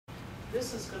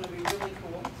this is going to be really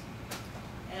cool,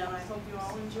 and I hope you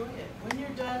all enjoy it. When you're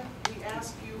done, we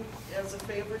ask you as a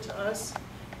favor to us,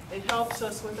 it helps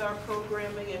us with our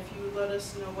programming if you let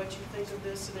us know what you think of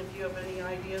this and if you have any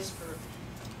ideas for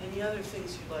any other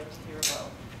things you'd like to hear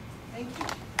about. Thank you.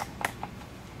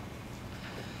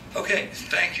 Okay,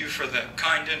 thank you for that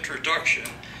kind introduction.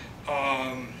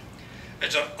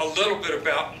 It's a little bit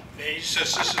about me.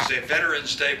 Since this is a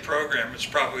Veterans Day program, it's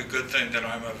probably a good thing that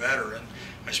I'm a veteran.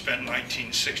 I spent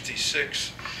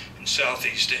 1966 in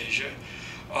Southeast Asia.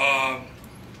 I'm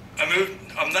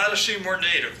not a Seymour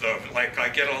native though. Like I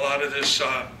get a lot of this,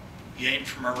 you ain't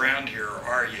from around here,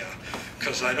 are ya?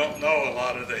 Because I don't know a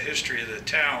lot of the history of the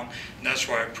town, and that's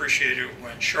why I appreciate it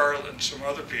when Charlotte and some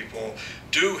other people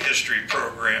do history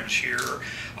programs here.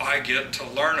 I get to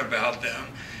learn about them.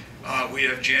 We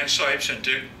have Jan Sipes and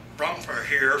Dick Rumfer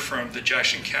here from the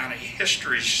Jackson County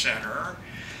History Center,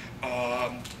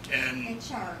 and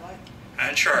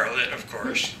Charlotte, of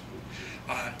course.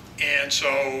 And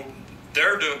so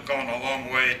they're going a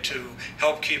long way to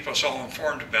help keep us all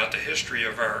informed about the history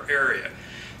of our area.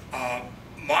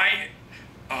 My,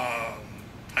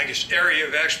 I guess, area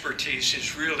of expertise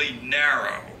is really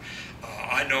narrow.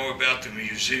 I know about the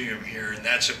museum here, and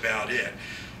that's about it.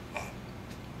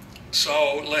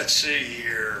 So let's see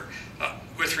here.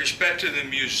 With respect to the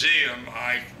museum,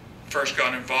 I first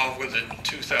got involved with it in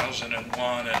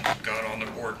 2001 and got on the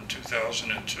board in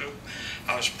 2002.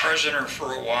 I was president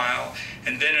for a while,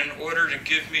 and then in order to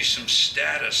give me some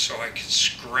status so I could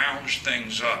scrounge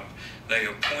things up, they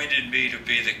appointed me to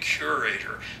be the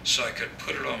curator so I could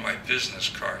put it on my business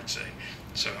card, see?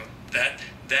 So that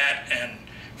and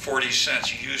 40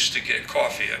 cents used to get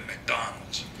coffee at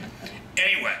McDonald's.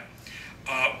 Anyway,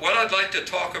 what I'd like to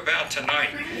talk about tonight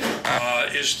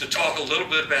is to talk a little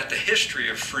bit about the history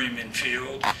of Freeman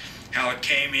Field, how it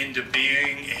came into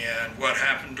being and what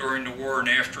happened during the war and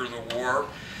after the war.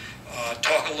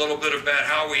 Talk a little bit about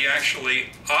how we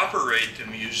actually operate the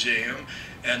museum,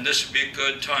 and this would be a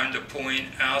good time to point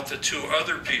out that two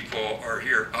other people are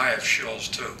here. I have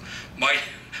shills too.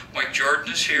 Mike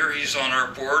Jordan is here, he's on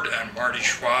our board, and Marty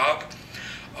Schwab.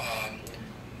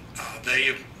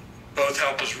 They both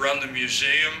help us run the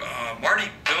museum. Marty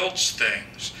builds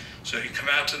things. So you come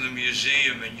out to the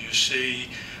museum and you see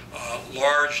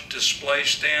large display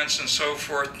stands and so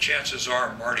forth. Chances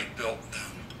are Marty built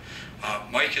them.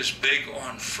 Mike is big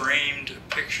on framed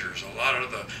pictures. A lot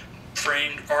of the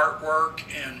framed artwork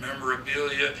and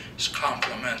memorabilia is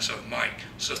compliments of Mike.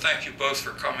 So thank you both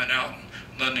for coming out and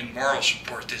lending moral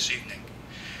support this evening.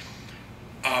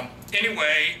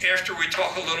 Anyway, after we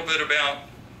talk a little bit about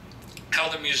how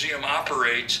the museum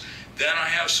operates, then I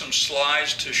have some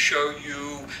slides to show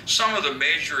you some of the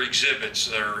major exhibits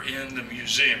that are in the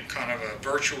museum, kind of a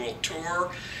virtual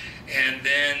tour, and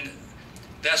then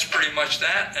that's pretty much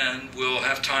that, and we'll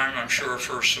have time, I'm sure,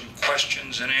 for some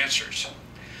questions and answers.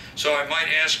 So I might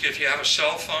ask if you have a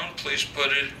cell phone, please put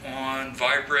it on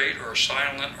vibrate or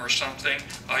silent or something.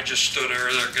 I just stood there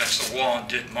against the wall and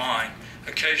did mine.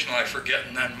 Occasionally I forget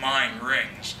and then mine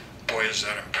rings. Boy, is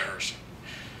that embarrassing.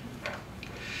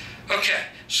 Okay,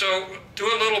 so do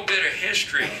a little bit of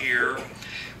history here.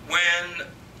 When,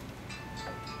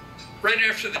 right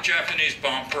after the Japanese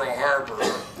bombed Pearl Harbor,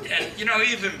 and you know,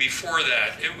 even before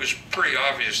that, it was pretty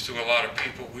obvious to a lot of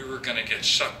people we were going to get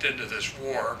sucked into this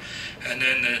war, and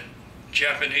then the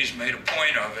Japanese made a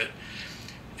point of it.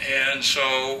 And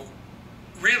so,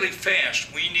 really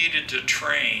fast, we needed to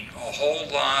train a whole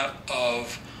lot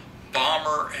of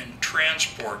bomber and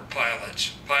transport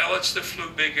pilots, pilots that flew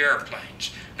big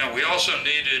airplanes. Now, we also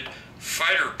needed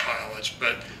fighter pilots,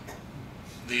 but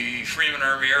the Freeman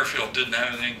Army Airfield didn't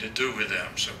have anything to do with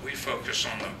them, so we focused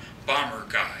on the bomber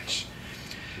guys.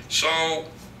 So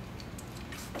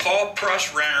Paul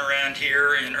Pruss ran around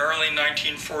here in early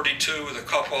 1942 with a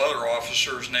couple other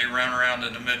officers, and they ran around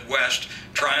in the Midwest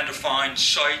trying to find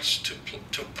sites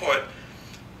to put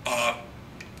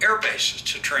air bases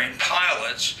to train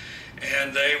pilots.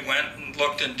 And they went and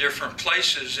looked in different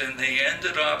places, and they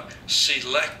ended up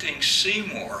selecting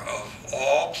Seymour, of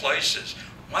all places.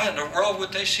 Why in the world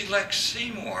would they select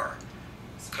Seymour?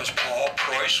 Because Paul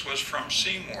Preuss was from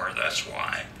Seymour, that's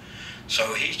why.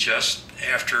 So he just,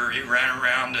 after he ran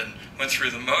around and went through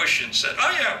the motion, said,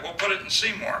 oh yeah, we'll put it in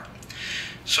Seymour.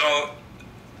 So,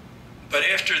 but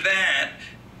after that,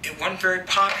 it wasn't very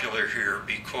popular here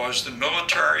because the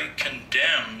military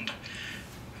condemned,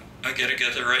 I gotta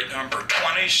get the right number,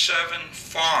 27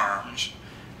 farms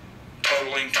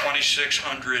totaling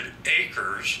 2,600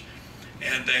 acres,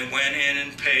 and they went in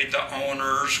and paid the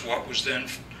owners what was then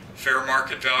fair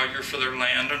market value for their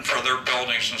land and for their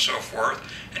buildings and so forth,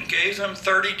 and gave them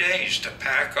 30 days to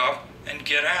pack up and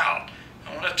get out.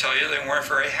 I want to tell you, they weren't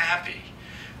very happy.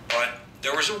 But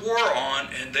there was a war on,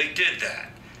 and they did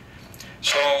that.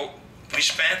 So we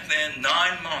spent then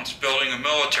 9 months building a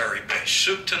military base,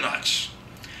 soup to nuts.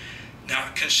 Now,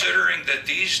 considering that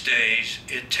these days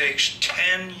it takes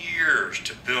 10 years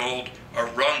to build a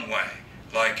runway,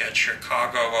 like at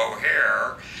Chicago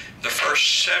O'Hare, the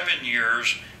first 7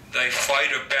 years they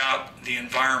fight about the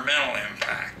environmental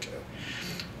impact.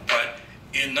 But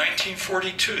in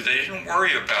 1942, they didn't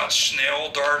worry about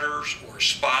snail darters or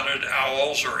spotted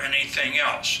owls or anything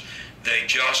else. They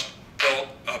just built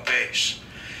a base.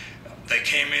 They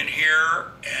came in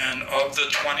here, and of the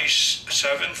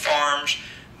 27 farms,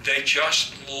 they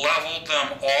just leveled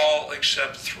them all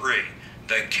except 3.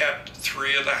 They kept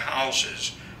 3 of the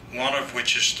houses, one of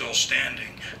which is still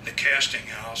standing, the casting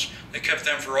house. They kept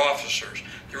them for officers.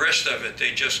 The rest of it,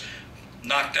 they just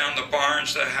knocked down the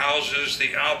barns, the houses,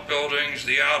 the outbuildings,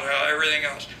 the outhouse, everything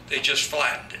else. They just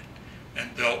flattened it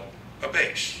and built a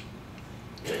base.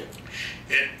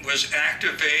 It was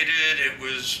activated. It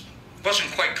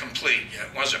wasn't quite complete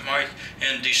yet, was it, Mike?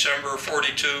 In December of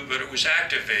 42, but it was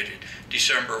activated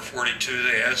December of 42.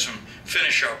 They had some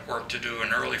finish-up work to do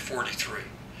in early 43.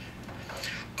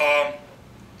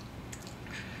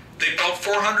 They built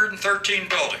 413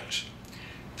 buildings.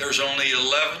 There's only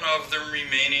 11 of them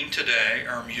remaining today.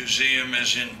 Our museum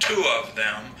is in 2 of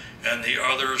them, and the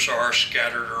others are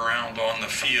scattered around on the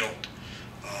field.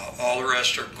 All the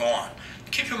rest are gone.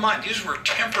 Keep in mind, these were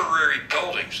temporary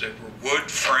buildings. They were wood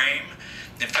frame.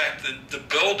 In fact, the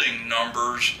building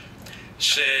numbers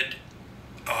said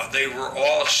they were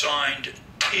all assigned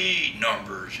T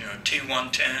numbers,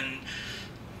 T110,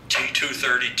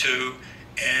 T232,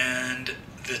 and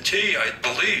the T, I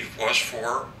believe, was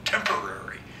for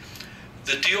temporary.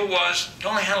 The deal was, it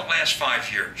only had to last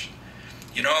 5 years.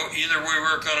 Either we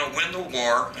were going to win the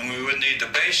war and we wouldn't need the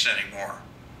base anymore,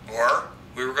 or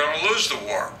we were going to lose the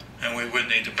war and we wouldn't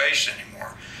need the base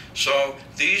anymore. So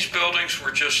these buildings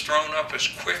were just thrown up as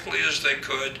quickly as they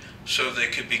could so they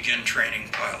could begin training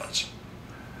pilots.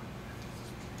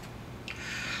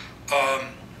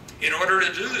 In order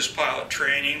to do this pilot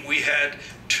training, we had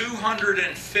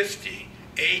 250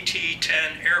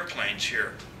 AT-10 airplanes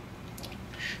here.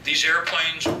 These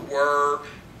airplanes were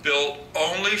built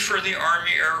only for the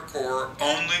Army Air Corps,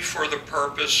 only for the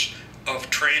purpose of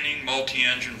training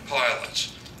multi-engine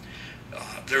pilots.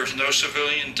 There's no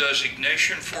civilian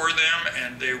designation for them,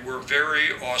 and they were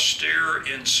very austere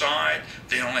inside.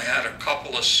 They only had a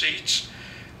couple of seats,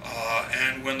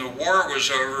 and when the war was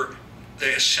over,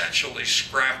 they essentially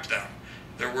scrapped them.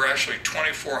 There were actually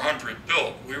 2,400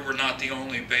 built. We were not the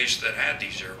only base that had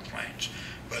these airplanes,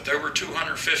 but there were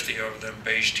 250 of them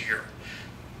based here.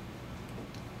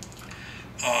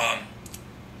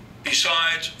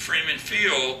 Besides Freeman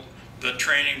Field, the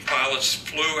training pilots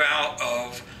flew out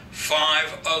of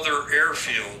 5 other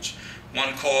airfields,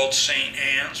 one called St.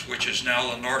 Anne's, which is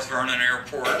now the North Vernon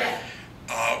Airport.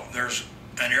 There's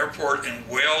an airport in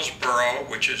Walesboro,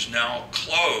 which is now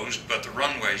closed, but the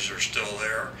runways are still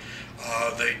there.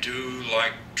 They do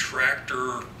like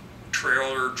tractor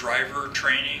trailer driver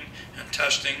training and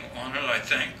testing on it, I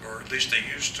think, or at least they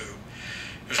used to.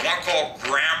 There's one called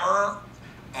Grammar.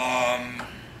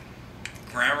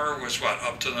 Grammar was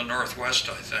up to the northwest,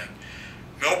 I think.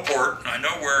 Millport, I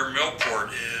know where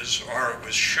Millport is, or it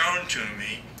was shown to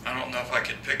me. I don't know if I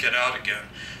could pick it out again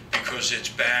because it's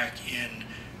back in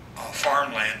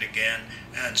farmland again.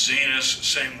 And Zenith,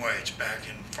 same way, it's back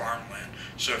in farmland.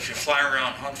 So if you fly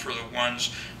around, hunt for the ones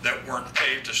that weren't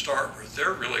paved to start with,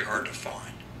 they're really hard to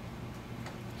find.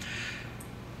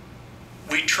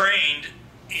 We trained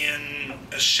in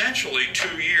essentially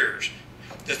 2 years.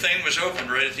 The thing was opened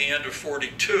right at the end of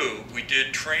 42. We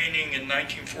did training in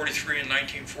 1943 and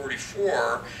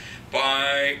 1944.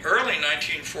 By early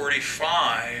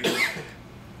 1945,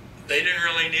 they didn't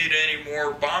really need any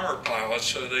more bomber pilots,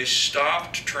 so they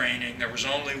stopped training. There was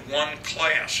only one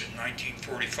class in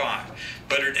 1945.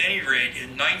 But at any rate,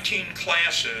 in 19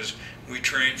 classes, we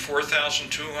trained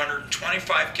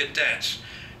 4,225 cadets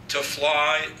to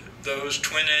fly those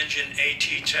twin-engine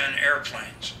AT-10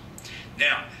 airplanes.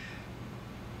 Now,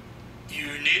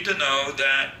 you need to know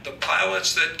that the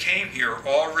pilots that came here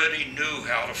already knew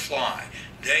how to fly.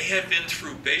 They had been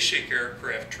through basic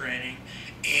aircraft training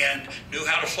and knew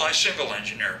how to fly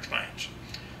single-engine airplanes.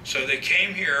 So they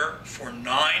came here for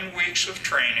 9 weeks of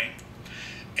training,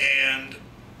 and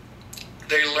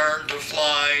they learned to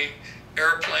fly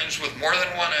airplanes with more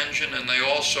than one engine, and they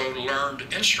also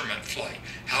learned instrument flight,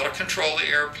 how to control the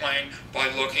airplane by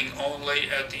looking only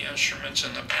at the instruments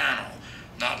in the panel,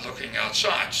 not looking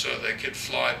outside, so they could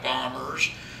fly bombers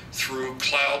through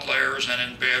cloud layers and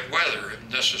in bad weather,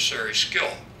 a necessary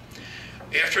skill.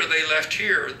 After they left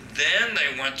here, then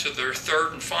they went to their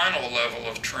third and final level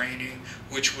of training,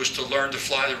 which was to learn to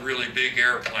fly the really big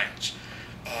airplanes.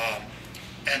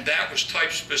 And that was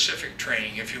type-specific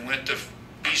training. If you went to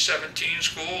B-17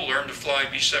 school, learned to fly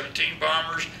B-17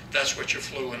 bombers, that's what you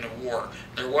flew in the war.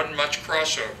 There wasn't much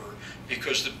crossover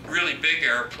because the really big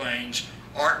airplanes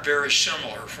aren't very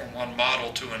similar from one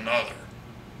model to another.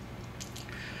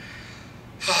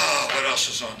 What else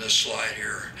is on this slide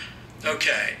here?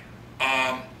 Okay.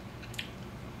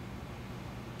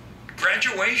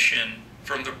 Graduation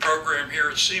from the program here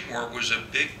at Seymour was a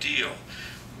big deal.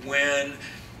 When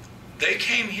they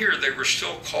came here, they were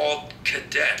still called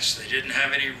cadets. They didn't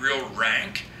have any real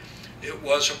rank. It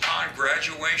was upon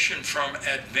graduation from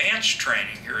advanced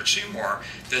training here at Seymour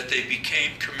that they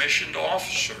became commissioned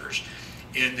officers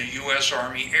in the U.S.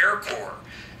 Army Air Corps.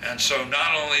 And so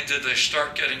not only did they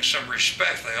start getting some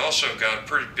respect, they also got a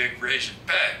pretty big raise in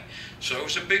pay. So it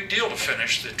was a big deal to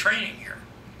finish the training here.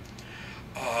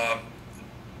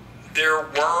 There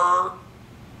were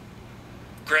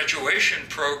graduation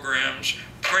programs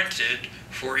printed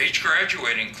for each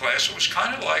graduating class. It was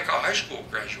kind of like a high school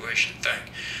graduation thing.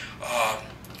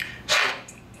 So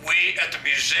we, at the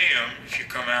museum, if you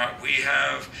come out, we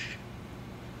have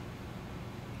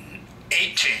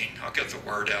 18, I'll get the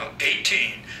word out,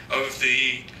 18 of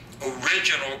the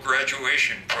original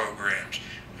graduation programs.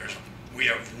 We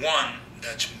have one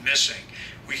that's missing.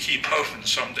 We keep hoping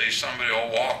someday somebody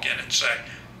will walk in and say,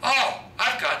 "Oh,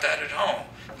 I've got that at home,"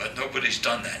 but nobody's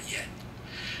done that yet.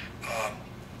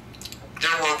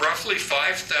 There were roughly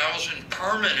 5,000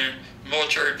 permanent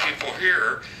military people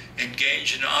here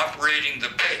engaged in operating the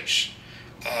base.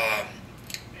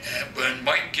 And when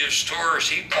Mike gives tours,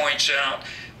 he points out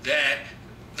that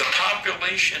the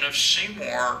population of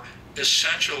Seymour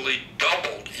essentially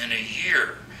doubled in a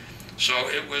year. So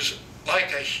it was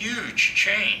like a huge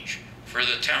change for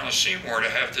the town of Seymour to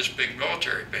have this big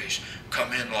military base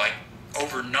come in like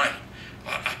overnight.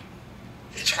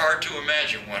 It's hard to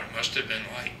imagine what it must have been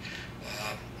like.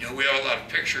 You know, we have a lot of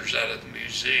pictures out of the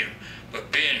museum,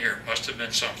 but being here must have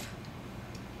been something.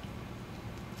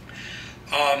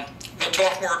 We'll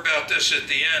talk more about this at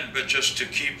the end, but just to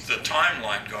keep the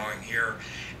timeline going here,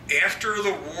 after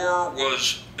the war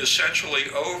was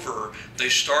essentially over, they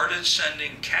started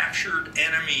sending captured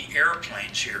enemy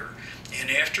airplanes here. And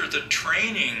after the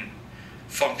training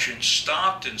function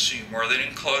stopped in Seymour, they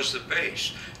didn't close the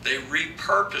base. They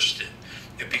repurposed it.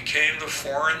 It became the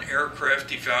Foreign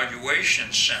Aircraft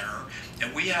Evaluation Center,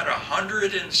 and we had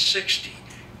 160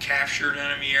 captured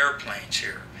enemy airplanes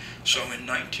here. So in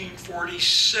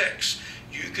 1946,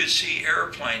 you could see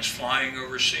airplanes flying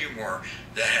over Seymour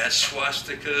that had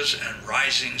swastikas and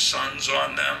rising suns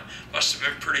on them. Must have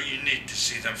been pretty unique to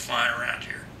see them flying around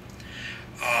here.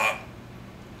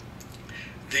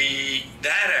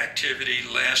 That activity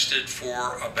lasted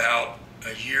for about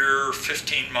a year,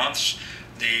 15 months.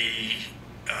 The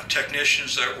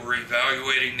technicians that were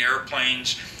evaluating the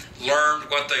airplanes learned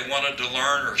what they wanted to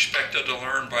learn or expected to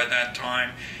learn by that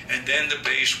time, and then the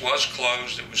base was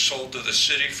closed. It was sold to the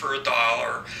city for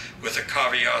 $1 with a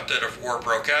caveat that if war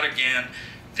broke out again,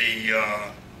 the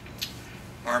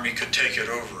Army could take it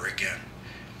over again.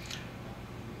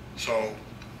 So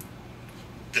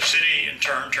the city in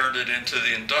turn turned it into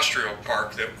the industrial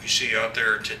park that we see out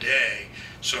there today.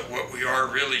 So what we are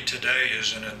really today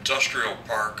is an industrial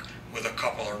park with a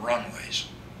couple of runways.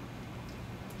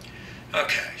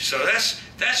 Okay, so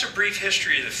that's a brief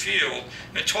history of the field,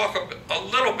 and talk a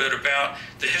little bit about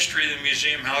the history of the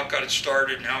museum, how it got it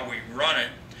started, and how we run it.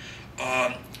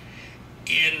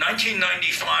 In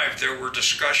 1995, there were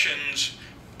discussions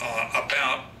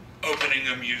about opening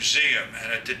a museum,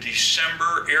 and at the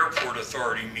December Airport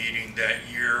Authority meeting that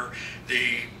year,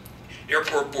 the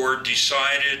airport board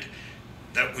decided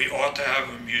that we ought to have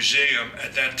a museum.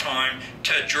 At that time,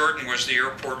 Ted Jordan was the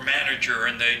airport manager,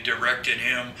 and they directed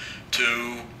him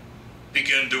to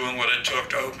begin doing what it took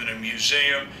to open a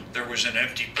museum. There was an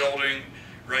empty building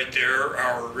right there,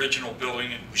 our original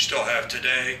building we still have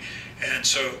today. And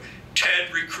so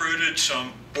Ted recruited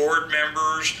some board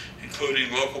members,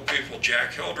 including local people,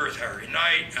 Jack Hildreth, Harry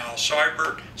Knight, Al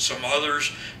Seibert, some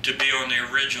others, to be on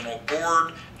the original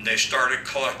board, and they started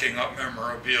collecting up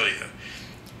memorabilia.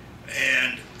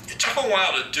 And it took a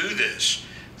while to do this.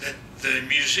 The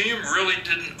museum really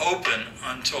didn't open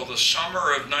until the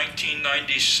summer of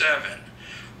 1997,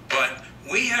 but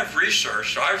we have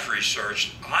researched, I've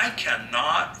researched, I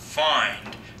cannot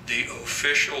find the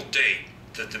official date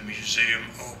that the museum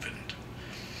opened.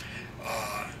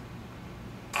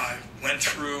 I went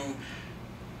through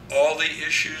all the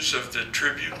issues of the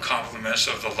Tribune compliments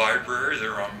of the library.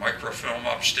 They're on microfilm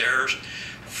upstairs.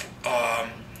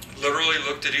 Literally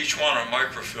looked at each one on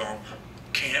microfilm.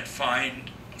 Can't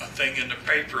find a thing in the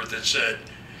paper that said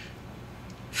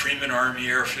Freeman Army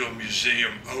Airfield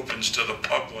Museum opens to the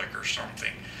public or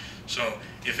something. So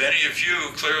if any of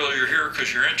you, clearly you're here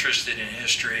because you're interested in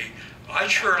history,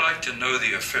 I'd sure like to know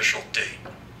the official date.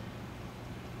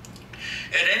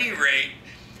 At any rate,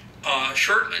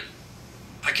 shortly,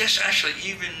 I guess actually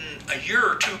even a year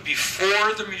or two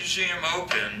before the museum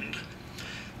opened,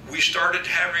 we started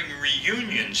having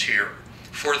reunions here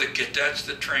for the cadets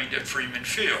that trained at Freeman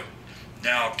Field.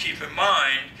 Now keep in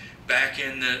mind, back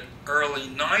in the early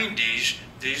 90s,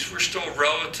 these were still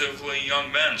relatively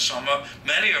young men.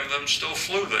 Many of them still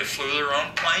flew. They flew their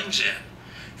own planes in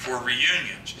for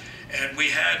reunions. And we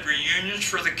had reunions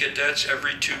for the cadets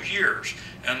every 2 years.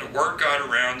 And the word got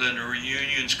around and the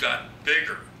reunions got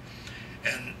bigger.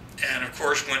 And of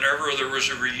course, whenever there was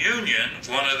a reunion,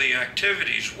 one of the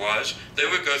activities was they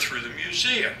would go through the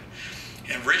museum.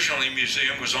 And originally, the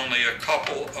museum was only a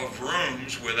couple of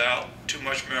rooms without too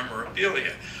much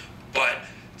memorabilia. But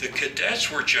the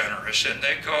cadets were generous, and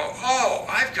they go, oh,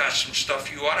 I've got some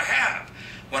stuff you ought to have.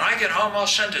 When I get home, I'll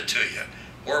send it to you.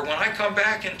 Or when I come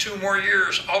back in 2 more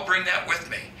years, I'll bring that with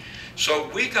me. So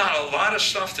we got a lot of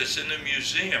stuff that's in the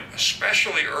museum,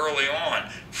 especially early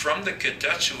on, from the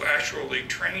cadets who actually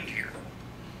trained here.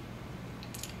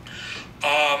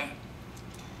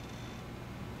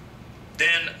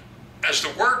 Then, as the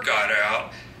word got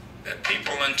out, that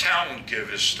people in town would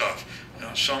give us stuff. You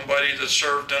know, somebody that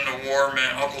served in the war,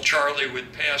 man, Uncle Charlie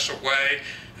would pass away,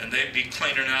 and they'd be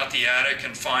cleaning out the attic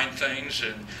and find things,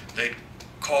 and they'd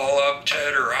call up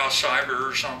Ted or Al Cyber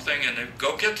or something, and they'd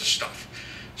go get the stuff.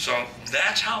 So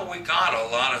that's how we got a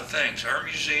lot of things. Our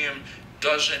museum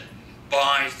doesn't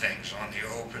buy things on the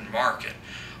open market.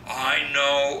 I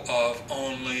know of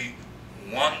only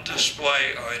one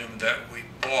display item that we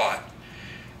bought,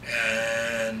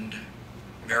 and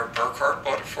Mayor Burkhart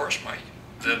bought it for us, Mike.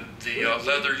 The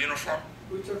leather uniform.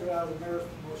 We took it out of the mayor's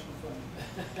promotional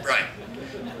fund. Right.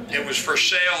 It was for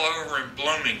sale over in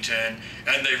Bloomington,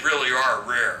 and they really are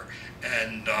rare.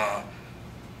 And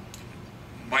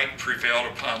Mike prevailed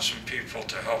upon some people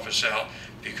to help us out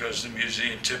because the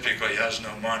museum typically has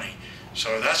no money.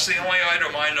 So that's the only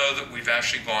item I know that we've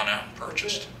actually gone out and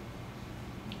purchased.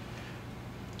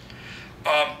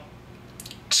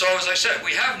 So as I said,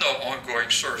 we have no ongoing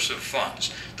source of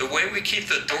funds. The way we keep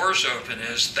the doors open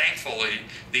is, thankfully,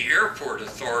 the airport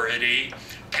authority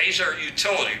pays our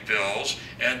utility bills,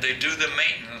 and they do the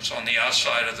maintenance on the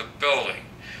outside of the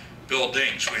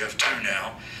buildings. We have 2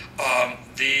 now.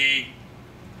 The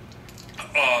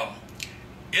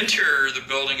interior of the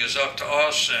building is up to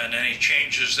us, and any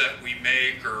changes that we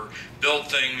make or build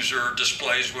things or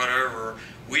displays, whatever,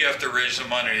 we have to raise the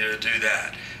money to do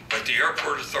that. But the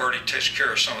airport authority takes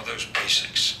care of some of those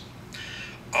basics.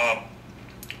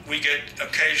 We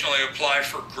occasionally apply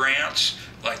for grants,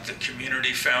 like the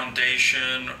Community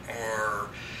Foundation or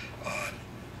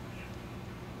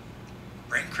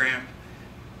Brain Cramp,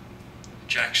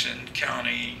 Jackson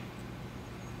County,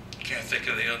 can't think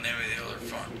of the name of the other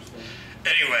fund.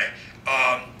 Anyway,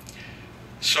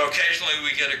 so occasionally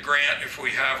we get a grant if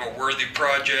we have a worthy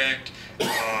project.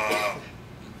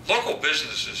 Local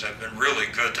businesses have been really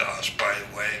good to us, by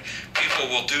the way. People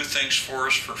will do things for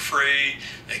us for free.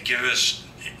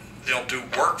 They'll do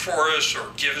work for us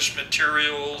or give us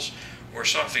materials or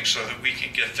something so that we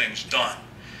can get things done.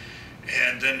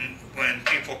 And then when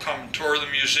people come and tour the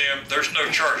museum, there's no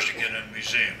charge to get in the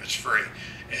museum. It's free.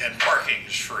 And parking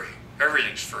is free.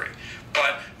 Everything's free.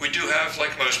 But we do have,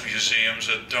 like most museums,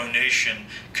 a donation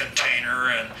container,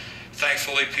 and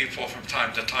thankfully people from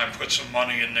time to time put some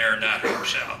money in there, and that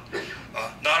helps out.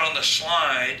 Not on the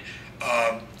slide,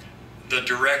 the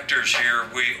directors here,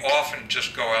 we often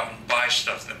just go out and buy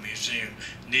stuff the museum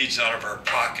needs out of our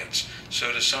pockets.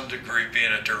 So to some degree,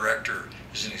 being a director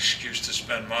is an excuse to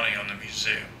spend money on the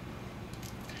museum.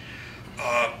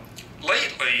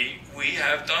 Lately, we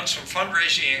have done some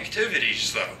fundraising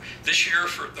activities, though. This year,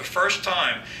 for the first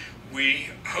time, we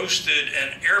hosted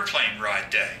an airplane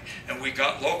ride day, and we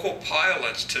got local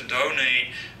pilots to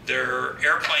donate their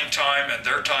airplane time and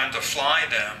their time to fly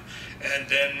them, and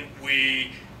then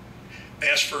we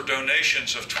asked for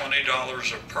donations of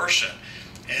 $20 a person,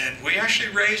 and we actually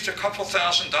raised a couple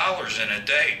 $1,000s in a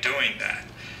day doing that.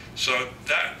 So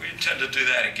that we intend to do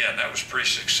that again. That was pretty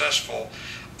successful.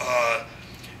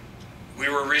 We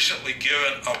were recently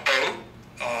given a boat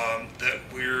that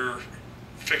we're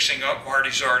fixing up.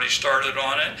 Marty's already started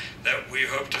on it, that we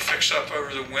hope to fix up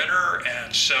over the winter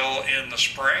and sell in the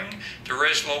spring to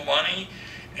raise a little money.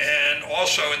 And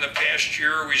also in the past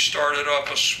year, we started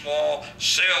up a small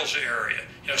sales area.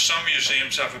 You know, some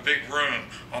museums have a big room.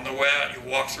 On the way out, you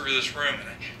walk through this room and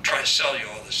they try to sell you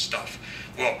all this stuff.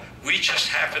 Well, we just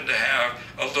happen to have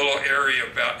a little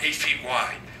area about 8 feet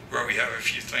wide where we have a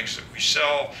few things that we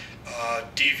sell,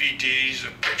 DVDs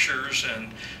of pictures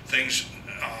and things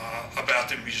about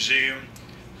the museum,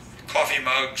 coffee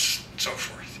mugs, and so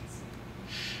forth.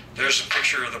 There's a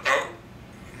picture of the boat.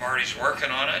 Marty's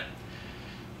working on it.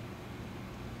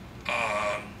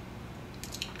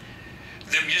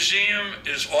 The museum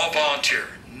is all volunteer.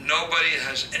 Nobody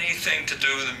has anything to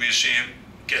do with the museum,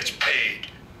 gets paid,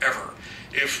 ever.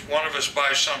 If one of us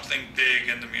buys something big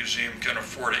and the museum can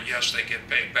afford it, yes, they get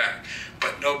paid back.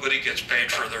 But nobody gets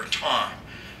paid for their time.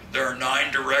 There are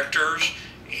 9 directors,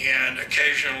 and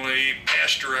occasionally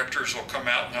past directors will come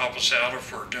out and help us out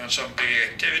if we're doing some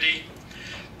big activity.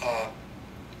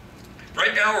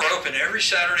 Right now we're open every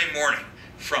Saturday morning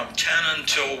from 10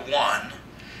 until 1.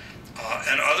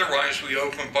 And otherwise we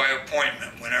open by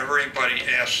appointment. Whenever anybody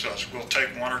asks us, we'll take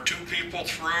 1 or 2 people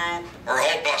through, or a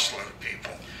whole busload of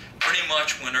people. Pretty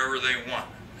much whenever they want.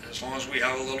 As long as we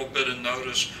have a little bit of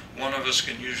notice, one of us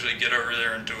can usually get over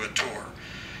there and do a tour.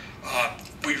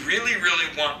 We really, really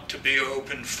want to be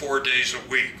open 4 days a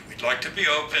week. We'd like to be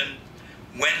open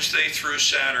Wednesday through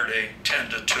Saturday, 10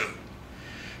 to 2.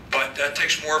 But that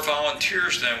takes more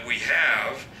volunteers than we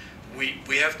have.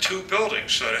 We have 2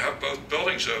 buildings, so to have both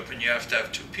buildings open, you have to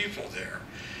have 2 people there.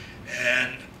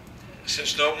 And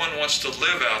since no one wants to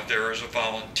live out there as a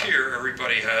volunteer,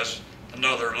 everybody has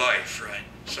another life, right?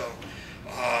 So,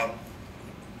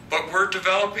 but we're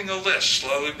developing a list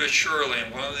slowly but surely,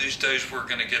 and one of these days we're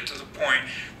going to get to the point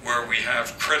where we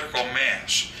have critical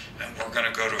mass, and we're going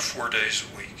to go to 4 days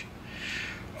a week.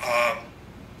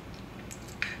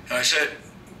 And I said,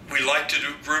 we like to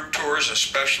do group tours,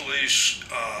 especially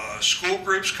school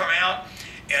groups come out,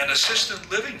 and assisted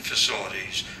living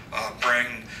facilities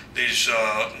bring these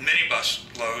minibus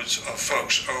loads of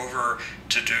folks over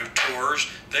to do tours.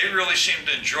 They really seem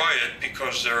to enjoy it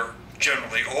because they're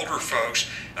generally older folks,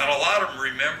 and a lot of them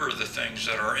remember the things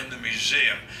that are in the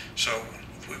museum. So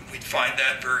we find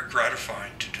that very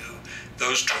gratifying to do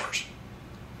those tours.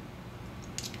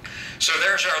 So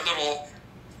there's our little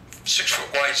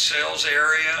 6-foot wide sales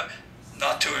area.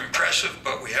 Not too impressive,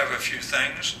 but we have a few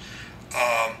things.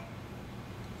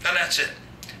 And that's it.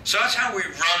 So that's how we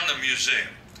run the museum.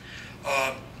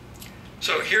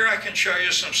 So here I can show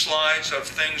you some slides of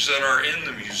things that are in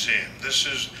the museum. This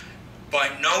is by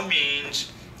no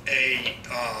means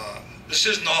this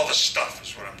isn't all the stuff,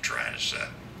 is what I'm trying to say.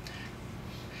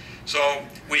 So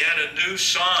we had a new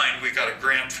sign, we got a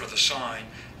grant for the sign,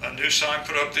 a new sign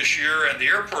put up this year, and the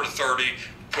airport authority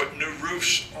put new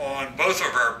roofs on both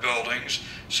of our buildings.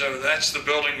 So that's the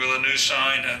building with a new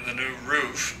sign and the new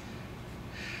roof.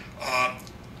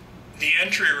 The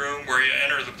entry room where you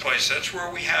enter the place, that's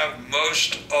where we have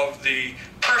most of the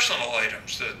personal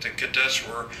items that the cadets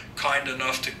were kind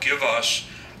enough to give us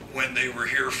when they were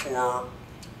here for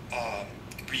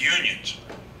reunions.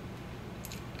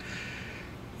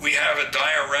 We have a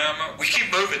diorama. We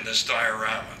keep moving this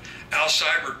diorama. Al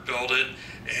Seibert built it,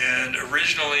 and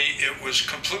originally it was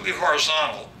completely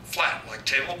horizontal, flat, like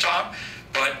tabletop,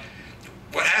 but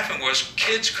what happened was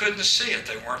kids couldn't see it.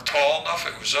 They weren't tall enough,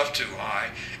 it was up too high,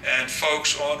 and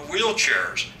folks on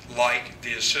wheelchairs, like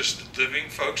the assisted living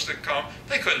folks that come,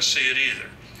 they couldn't see it either.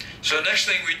 So the next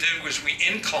thing we did was we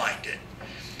inclined it.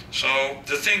 So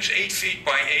the thing's 8 feet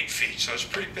by 8 feet, so it's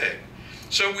pretty big.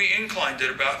 So we inclined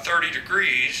it about 30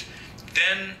 degrees,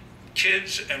 then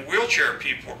kids and wheelchair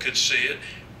people could see it,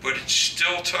 but it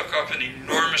still took up an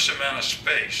enormous amount of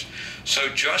space. So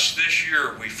just this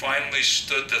year, we finally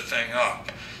stood the thing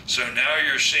up. So now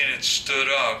you're seeing it stood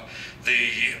up. The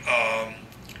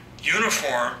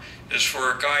uniform is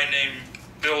for a guy named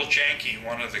Bill Janke,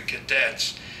 one of the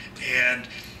cadets, and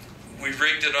we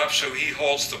rigged it up so he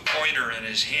holds the pointer in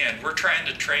his hand. We're trying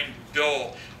to train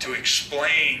Bill to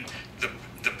explain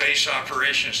the base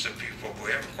operations to people.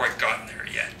 We haven't quite gotten there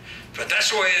yet. But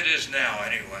that's the way it is now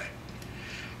anyway.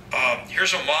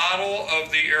 Here's a model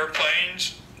of the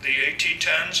airplanes, the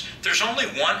AT-10s. There's only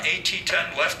one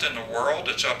AT-10 left in the world.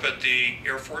 It's up at the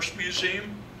Air Force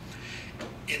Museum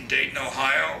in Dayton,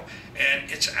 Ohio.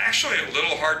 And it's actually a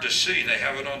little hard to see. They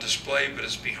have it on display, but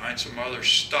it's behind some other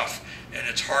stuff, and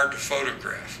it's hard to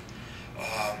photograph.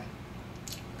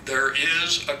 There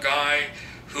is a guy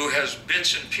who has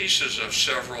bits and pieces of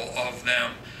several of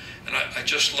them, and I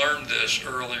just learned this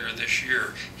earlier this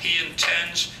year, he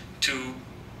intends to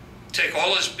take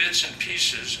all his bits and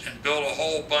pieces and build a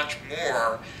whole bunch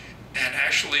more and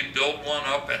actually build one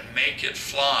up and make it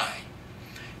fly.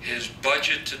 His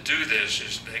budget to do this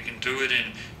is they can do it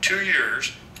in 2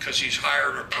 years because he's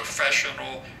hired a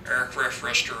professional aircraft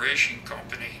restoration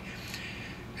company,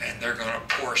 and they're going to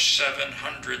pour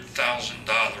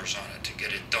 $700,000 on it to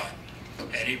get it done.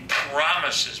 And he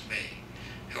promises me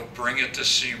he'll bring it to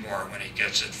Seymour when he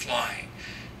gets it flying.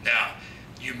 Now,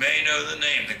 you may know the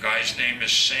name. The guy's name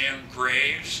is Sam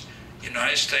Graves,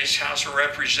 United States House of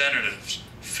Representatives,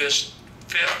 5th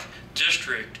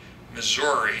District,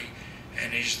 Missouri,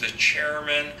 and he's the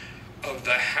chairman of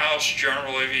the House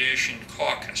General Aviation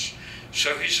Caucus.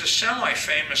 So he's a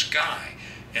semi-famous guy,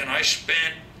 and I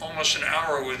spent almost an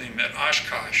hour with him at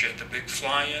Oshkosh at the big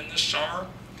fly-in this summer,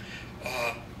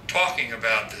 talking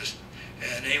about this.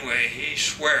 And anyway, he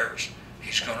swears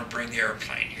he's going to bring the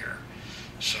airplane here.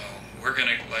 So we're going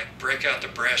to like break out the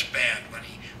brass band when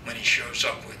he shows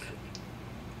up with it.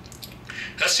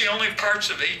 That's the only parts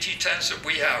of AT-10s that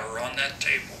we have are on that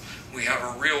table. We have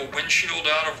a real windshield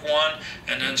out of one,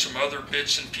 and then some other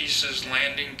bits and pieces,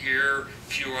 landing gear, a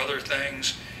few other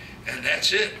things, and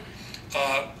that's it.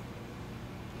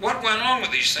 What went on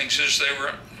with these things is they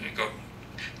were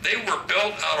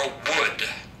built out of wood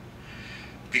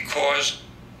because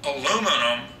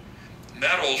aluminum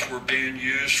metals were being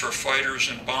used for fighters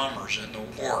and bombers in the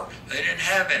war. They didn't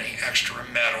have any extra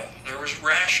metal. There was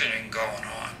rationing going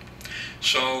on.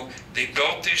 So they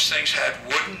built these things, had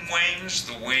wooden wings.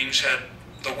 The wings and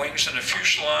the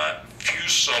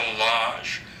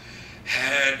fuselage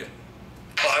had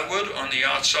plywood on the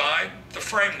outside. The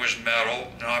frame was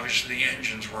metal, and obviously the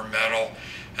engines were metal,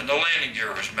 and the landing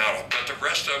gear was metal. But the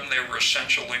rest of them, they were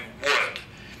essentially wood.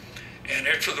 And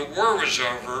after the war was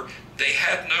over, they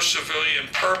had no civilian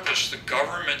purpose. The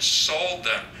government sold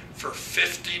them for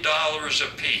 $50 a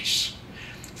piece.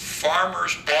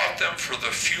 Farmers bought them for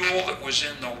the fuel that was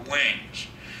in the wings.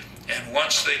 And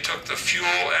once they took the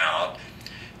fuel out,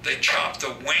 they chopped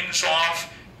the wings off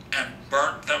and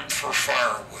burnt them for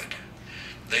firewood.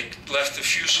 They left the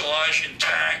fuselage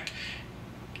intact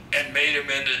and made them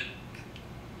into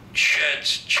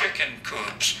sheds, chicken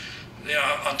coops,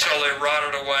 until they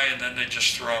rotted away, and then they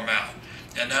just throw them out.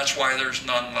 And that's why there's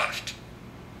none left.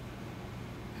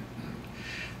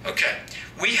 Okay,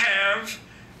 we have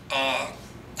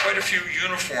quite a few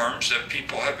uniforms that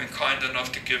people have been kind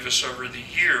enough to give us over the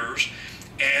years,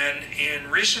 and in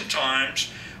recent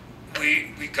times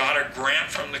we got a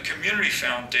grant from the Community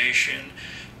Foundation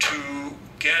to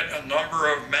get a number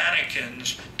of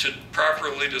mannequins to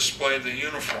properly display the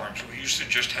uniforms. We used to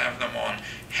just have them on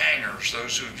hangers.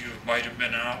 Those of you who might have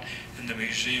been out in the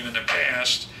museum in the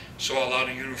past saw a lot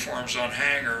of uniforms on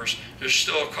hangers. There's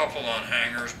still a couple on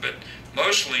hangers, but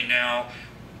mostly now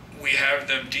we have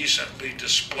them decently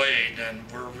displayed, and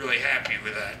we're really happy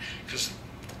with that because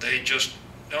they just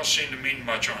don't seem to mean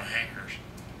much on hangers.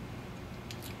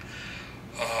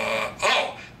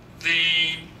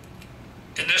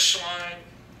 In this slide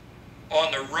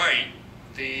on the right,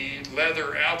 the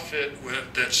leather outfit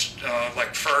that's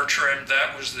like fur trim,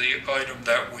 that was the item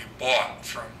that we bought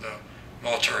from the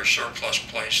military surplus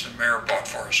place the mayor bought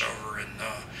for us over in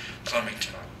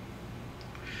Flemington.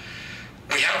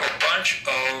 We have a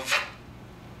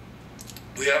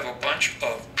bunch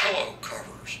of pillow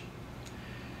covers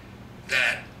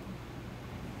that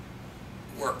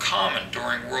were common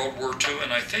during World War II,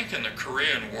 and I think in the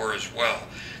Korean War as well.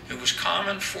 It was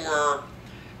common for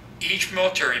each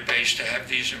military base to have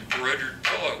these embroidered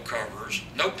pillow covers,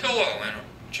 no pillow in them,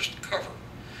 just a cover.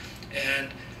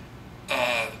 And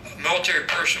a military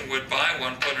person would buy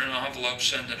one, put it in an envelope,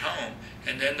 send it home,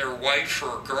 and then their wife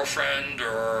or girlfriend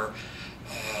or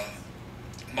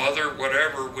mother,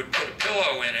 whatever, would put a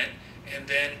pillow in it and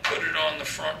then put it on the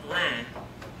front room,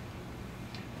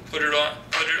 put it on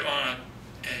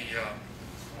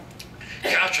a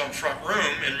couch on the front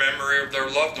room in memory of their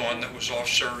loved one that was off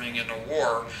serving in the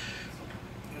war.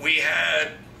 We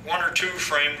had one or two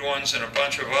framed ones and a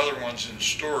bunch of other ones in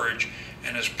storage,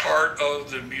 and as part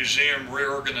of the museum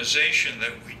reorganization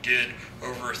that we did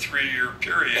over a 3-year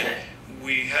period,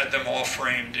 we had them all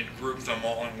framed and grouped them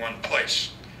all in one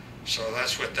place. So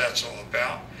that's what that's all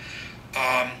about.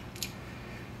 I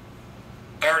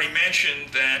already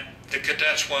mentioned that the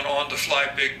cadets went on to fly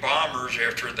big bombers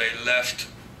after they left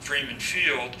Freeman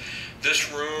Field.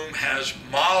 This room has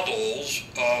models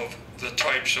of the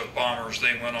types of bombers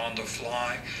they went on to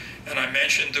fly. And I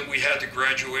mentioned that we had the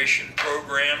graduation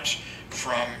programs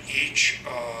from each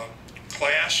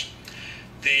class.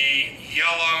 The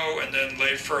yellow, and then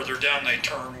further down they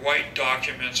turn white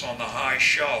documents on the high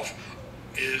shelf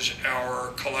is our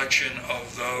collection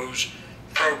of those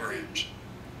programs.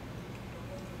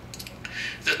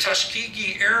 The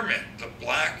Tuskegee Airmen, the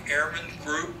black airmen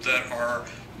group that are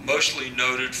mostly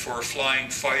noted for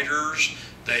flying fighters.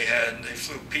 They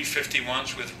flew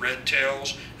P-51s with red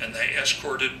tails, and they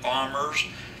escorted bombers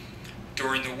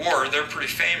during the war. They're pretty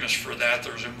famous for that.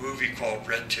 There's a movie called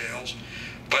Red Tails.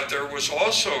 But there was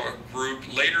also a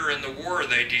group, later in the war,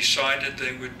 they decided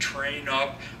they would train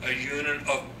up a unit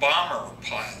of bomber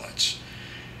pilots.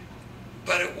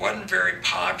 But it wasn't very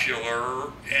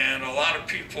popular, and a lot of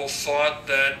people thought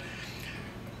that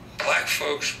black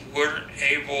folks weren't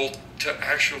able to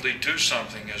actually do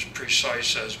something as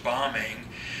precise as bombing.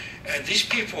 And these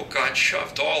people got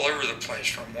shoved all over the place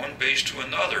from one base to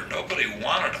another. Nobody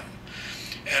wanted them.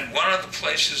 And one of the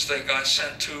places they got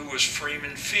sent to was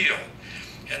Freeman Field.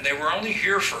 And they were only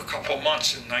here for a couple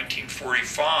months in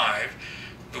 1945.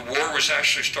 The war was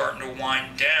actually starting to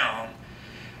wind down.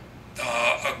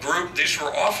 These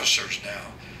were officers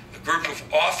now. A group of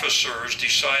officers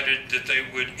decided that they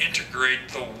would integrate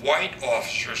the white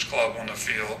officers club on the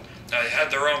field. Now, they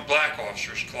had their own black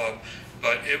officers club,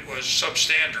 but it was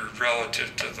substandard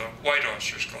relative to the white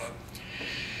officers club.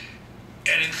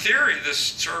 And in theory, the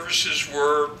services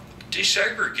were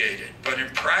desegregated, but in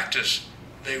practice,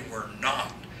 they were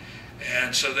not.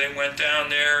 And so they went down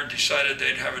there and decided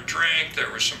they'd have a drink.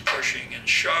 There was some pushing and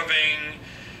shoving.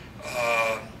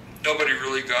 Nobody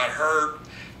really got hurt,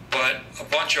 but a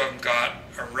bunch of them got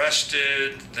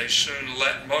arrested. They soon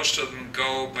let most of them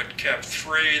go, but kept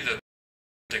 3 that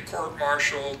they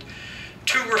court-martialed.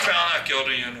 2 were found not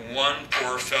guilty, and 1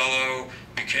 poor fellow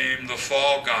became the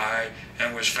fall guy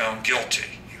and was found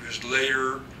guilty. He was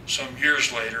later, some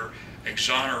years later,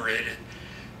 exonerated.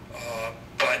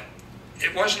 But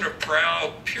it wasn't a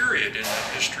proud period in the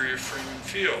history of Freeman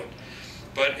Field.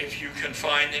 But if you can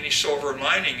find any silver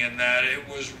lining in that, it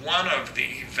was one of the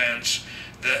events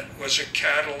that was a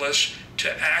catalyst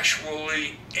to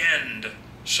actually end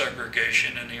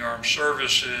segregation in the armed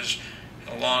services.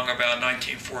 Along about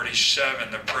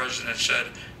 1947, the president said,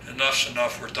 enough's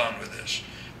enough, we're done with this.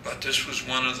 But this was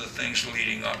one of the things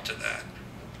leading up to that.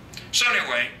 So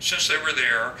anyway, since they were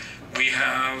there, we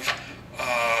have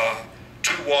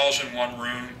 2 walls in one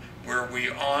room where we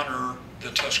honor the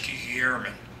Tuskegee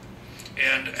Airmen.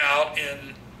 And out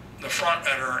in the front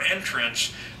at our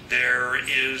entrance, there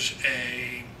is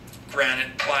a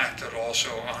granite plaque that also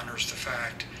honors the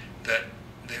fact that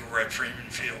they were at Freeman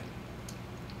Field.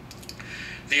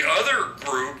 The other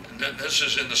group, this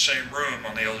is in the same room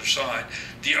on the other side,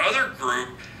 the other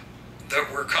group that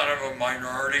were kind of a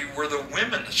minority were the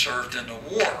women that served in the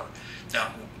war.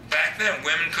 Now, back then,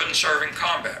 women couldn't serve in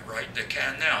combat, right? They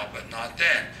can now, but not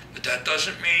then. But that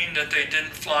doesn't mean that they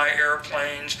didn't fly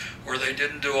airplanes or they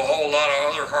didn't do a whole lot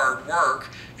of other hard work,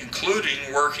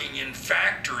 including working in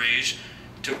factories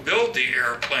to build the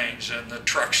airplanes and the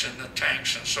trucks and the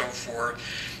tanks and so forth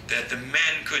that the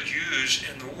men could use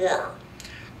in the war.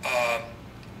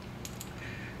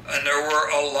 And there were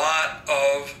a lot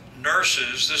of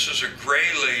nurses. This is a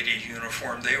gray lady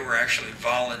uniform. They were actually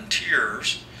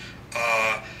volunteers.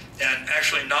 And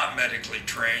actually not medically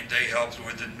trained. They helped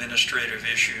with administrative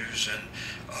issues and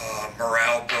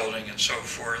morale building and so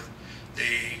forth.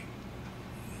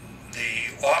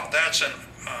 That's an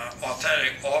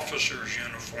authentic officer's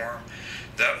uniform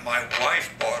that my wife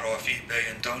bought off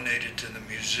eBay and donated to the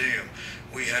museum.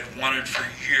 We had wanted for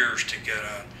years to get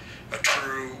a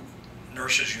true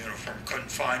nurse's uniform, couldn't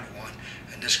find one,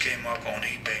 and this came up on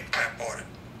eBay and Pat bought it.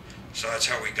 So that's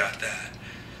how we got that.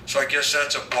 So I guess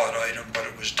that's a bought item, but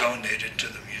it was donated to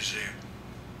the museum.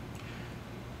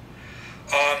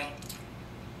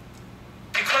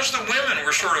 Because the women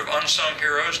were sort of unsung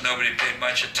heroes, nobody paid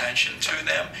much attention to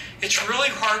them, it's really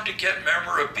hard to get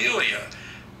memorabilia,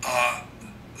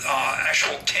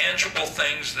 actual tangible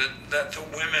things that the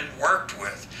women worked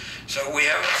with. So we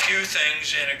have a few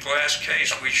things in a glass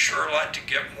case. We'd sure like to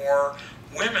get more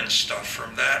women's stuff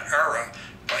from that era,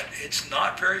 but it's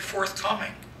not very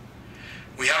forthcoming.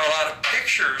 We have a lot of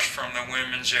pictures from the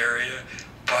women's area,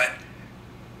 but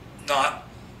not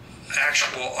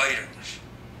actual items.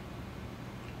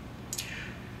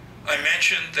 I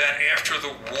mentioned that after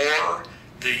the war,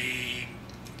 the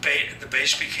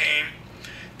base became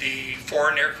the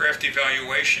Foreign Aircraft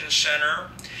Evaluation Center,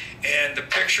 and the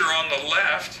picture on the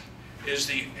left is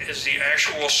the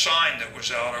actual sign that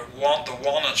was out at the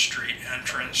Walnut Street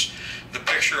entrance. The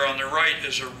picture on the right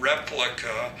is a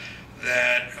replica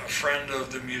that a friend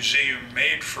of the museum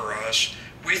made for us.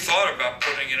 We thought about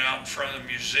putting it out in front of the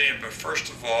museum, but first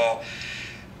of all,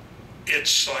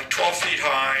 it's like 12 feet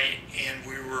high, and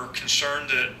we were concerned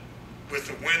that with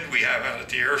the wind we have out at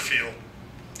the airfield,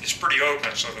 it's pretty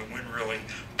open, so the wind really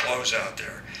blows out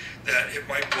there, that it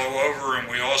might blow over, and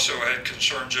we also had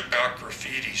concerns about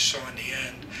graffiti, so in the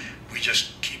end, we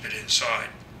just keep it inside.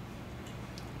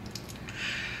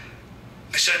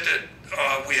 I said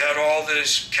that we had all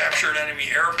these captured enemy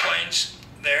airplanes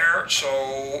there,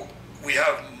 so we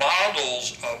have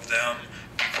models of them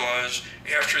because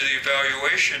after the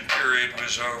evaluation period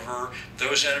was over,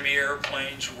 those enemy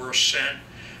airplanes were sent,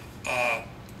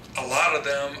 a lot of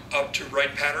them up to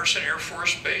Wright-Patterson Air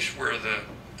Force Base, where the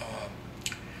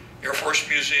Air Force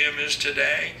Museum is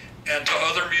today, and to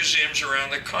other museums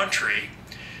around the country.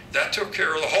 That took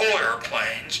care of the whole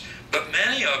airplanes, but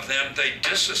many of them they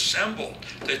disassembled.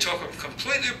 They took them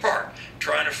completely apart,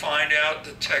 trying to find out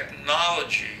the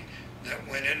technology that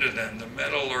went into them, the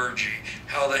metallurgy,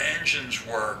 how the engines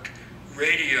worked,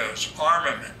 radios,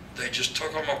 armament. They just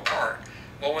took them apart.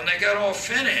 Well, when they got all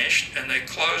finished and they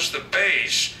closed the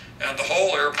base and the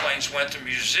whole airplanes went to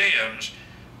museums,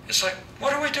 it's like,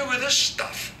 what do we do with this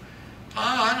stuff? Oh,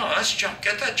 I don't know, that's junk.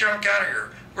 Get that junk out of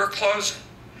here. We're closing.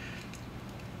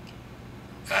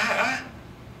 I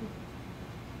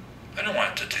don't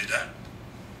want to do that.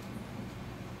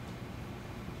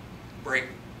 Break.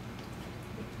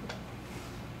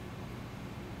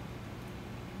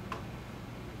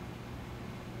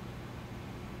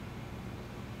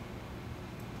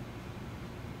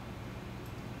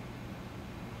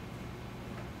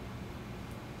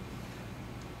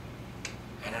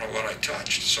 I don't know what I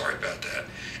touched. Sorry about that.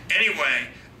 Anyway,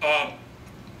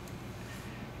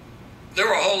 there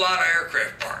were a whole lot of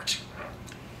aircraft parts.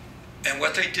 And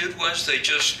what they did was they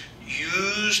just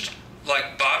used,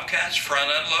 like Bobcats,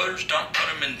 front end loaders, put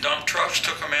them in dump trucks,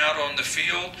 took them out on the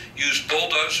field, used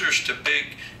bulldozers to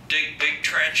dig big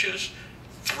trenches,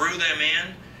 threw them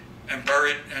in,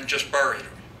 and just buried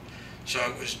them. So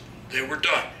they were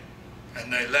done,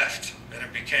 and they left, and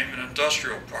it became an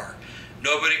industrial park.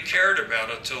 Nobody cared about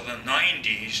it till the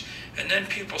 90s, and then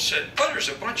people said, "But there's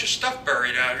a bunch of stuff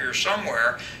buried out here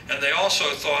somewhere," and they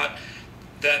also thought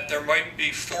that there might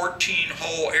be 14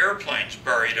 whole airplanes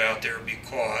buried out there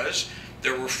because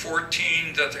there were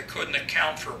 14 that they couldn't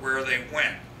account for where they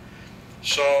went.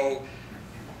 So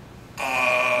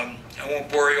I won't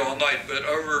bore you all night, but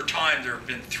over time there have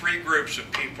been 3 groups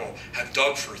of people have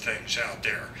dug for things out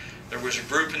there. There was a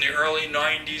group in the early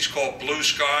 90s called Blue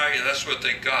Sky. That's what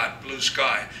they got, Blue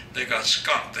Sky. They got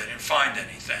skunked. They didn't find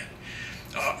anything.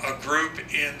 A group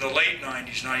in the late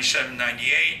 90s, 97,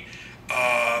 98,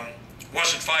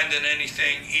 wasn't finding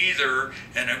anything either,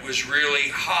 and it was really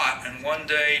hot. And one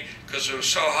day, because it was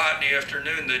so hot in the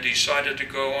afternoon, they decided to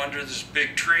go under this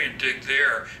big tree and dig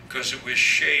there because it was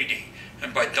shady.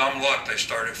 And by dumb luck, they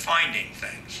started finding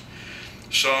things.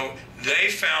 So they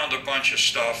found a bunch of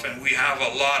stuff, and we have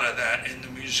a lot of that in the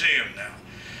museum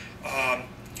now.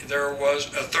 There was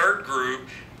a third group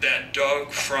that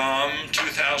dug from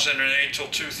 2008 till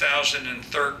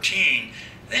 2013.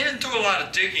 They didn't do a lot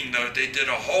of digging, though. They did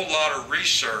a whole lot of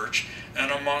research, and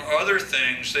among other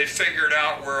things, they figured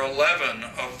out where 11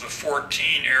 of the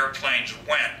 14 airplanes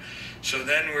went. So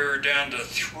then we were down to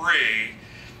 3,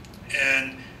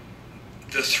 and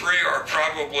the 3 are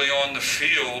probably on the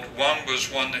field. One was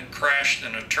one that crashed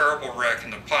in a terrible wreck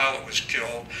and the pilot was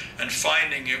killed, and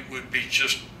finding it would be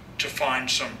just to find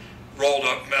some rolled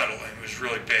up metal. It was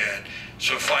really bad.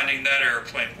 So finding that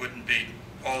airplane wouldn't be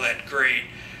all that great.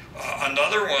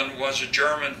 Another one was a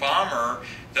German bomber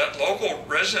that local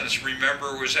residents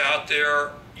remember was out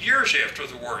there years after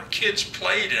the war, and kids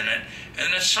played in it,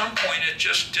 and at some point it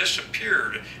just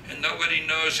disappeared, and nobody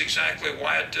knows exactly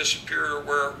why it disappeared or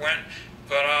where it went,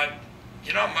 but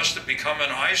you know, it must have become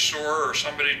an eyesore, or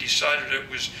somebody decided it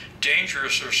was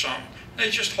dangerous or something. They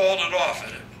just hauled it off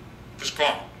and it was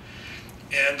gone.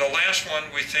 And the last one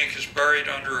we think is buried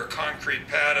under a concrete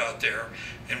pad out there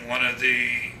in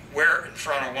in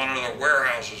front of one of the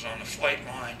warehouses on the flight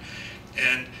line.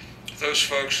 And those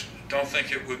folks don't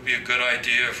think it would be a good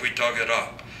idea if we dug it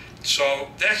up. So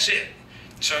that's it.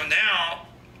 So now,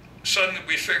 suddenly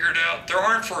we figured out there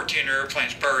aren't 14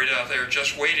 airplanes buried out there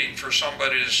just waiting for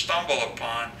somebody to stumble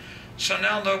upon. So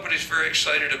now nobody's very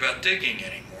excited about digging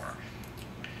anymore.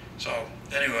 So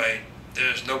anyway,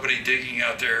 there's nobody digging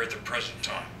out there at the present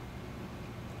time.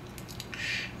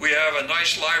 We have a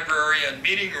nice library and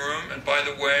meeting room, and by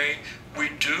the way, we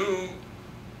do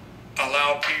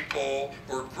allow people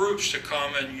or groups to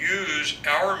come and use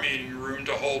our meeting room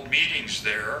to hold meetings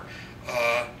there.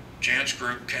 Jan's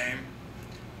group came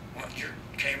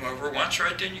over once,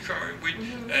 right? Didn't you come over?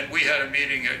 And we had a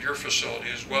meeting at your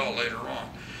facility as well later on.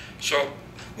 So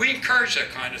we encourage that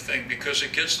kind of thing because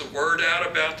it gets the word out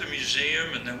about the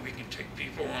museum, and then we can take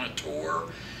people on a tour,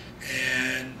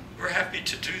 and we're happy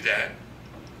to do that.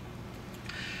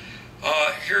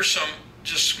 Here's some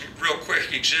just real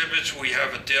quick exhibits. We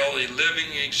have a daily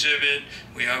living exhibit.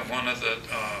 We have one of the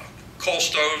coal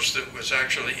stoves that was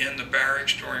actually in the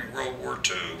barracks during World War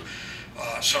II.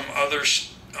 Some other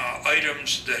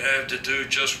items that have to do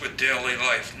just with daily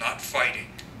life, not fighting.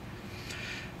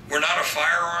 We're not a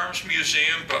firearms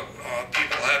museum, but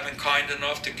people have been kind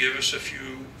enough to give us a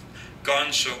few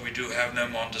guns, so we do have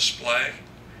them on display.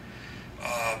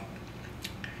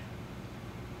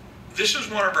 This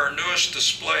is one of our newest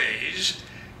displays,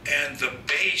 and the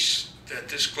base that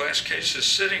this glass case is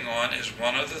sitting on is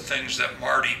one of the things that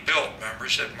Marty built. Remember, I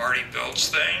said Marty builds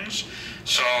things.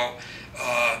 So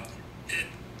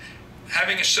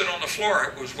having it sit on the floor,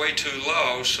 it was way too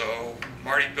low, so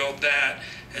Marty built that.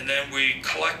 And then we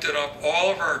collected up all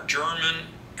of our German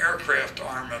aircraft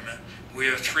armament. We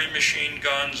have 3 machine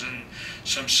guns and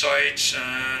some sights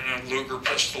and a Luger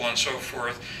pistol and so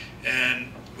forth.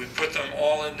 And we put them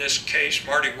all in this case.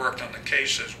 Marty worked on the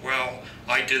case as well.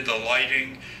 I did the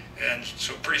lighting. And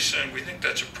so pretty soon we think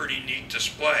that's a pretty neat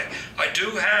display. I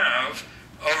do have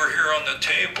over here on the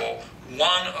table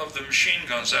one of the machine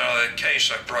guns out of that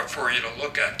case I brought for you to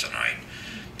look at tonight.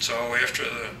 So after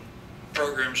the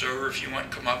program's over, if you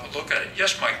want to come up and look at it.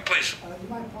 Yes, Mike, please. You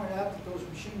might point out that those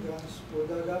machine guns were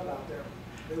dug up out there.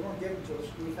 They weren't given to us,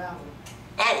 we found them.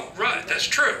 Oh, right, that's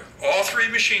true. All 3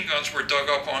 machine guns were dug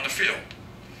up on the field.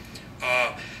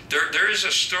 There is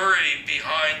a story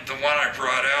behind the one I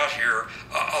brought out here.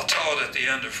 I'll tell it at the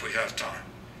end if we have time.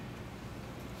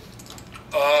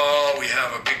 We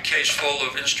have a big case full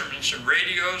of instruments and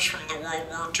radios from the World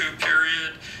War II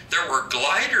period. There were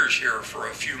gliders here for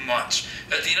a few months.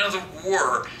 At the end of the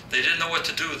war, they didn't know what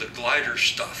to do with the glider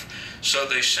stuff. So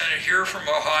they sent it here from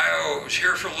Ohio. It was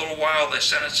here for a little while. They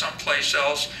sent it someplace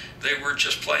else. They were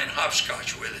just playing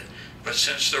hopscotch with it. But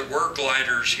since there were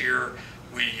gliders here,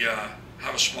 we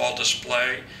have a small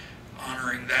display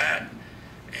honoring that.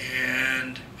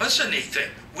 And that's a neat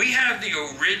thing. We have the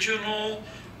original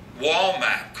wall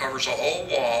map, covers a whole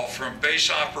wall from base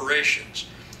operations.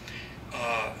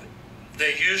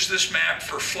 They used this map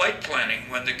for flight planning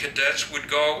when the cadets would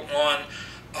go on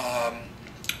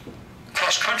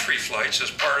cross-country flights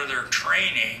as part of their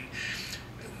training.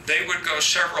 They would go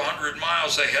several hundred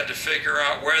miles. They had to figure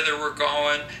out where they were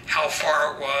going, how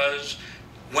far it was,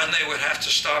 when they would have to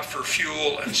stop for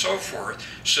fuel, and so forth.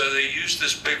 So they used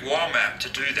this big wall map to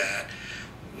do that.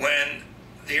 When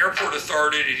the airport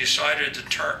authority decided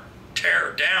to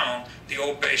tear down the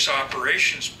old base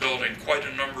operations building quite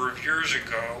a number of years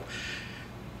ago,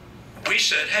 we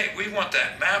said, hey, we want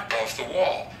that map off the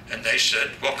wall. And they said,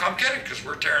 well, come get it, because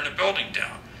we're tearing the building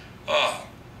down. Oh,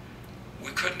 we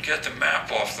couldn't get the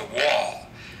map off the wall.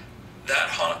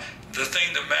 The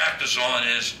thing the map is on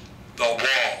is the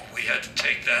wall. We had to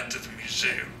take that to the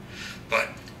museum. But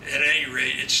at any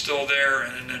rate, it's still there,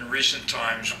 and in recent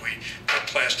times we put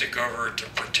plastic over it to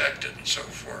protect it and so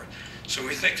forth. So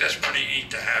we think that's pretty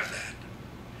neat to have that.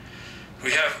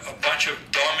 We have a bunch of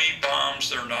dummy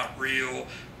bombs. They're not real,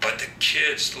 but the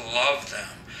kids love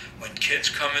them. When kids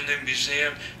come in the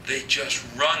museum, they just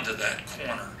run to that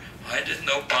corner. I didn't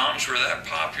know bombs were that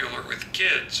popular with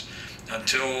kids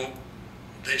until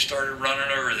they started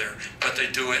running over there. But they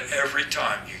do it every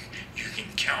time. You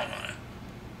can count on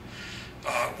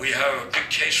it. We have a big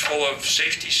case full of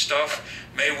safety stuff.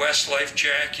 Mae West life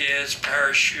jackets,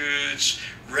 parachutes,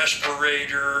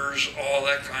 respirators, all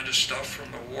that kind of stuff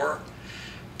from the war.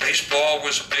 Baseball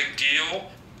was a big deal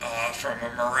from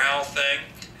a morale thing,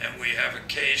 and we have a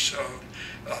case of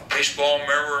baseball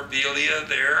memorabilia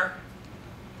there.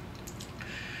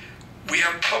 We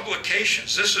have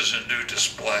publications. This is a new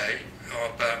display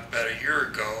about a year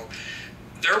ago.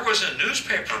 There was a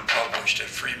newspaper published at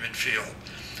Freeman Field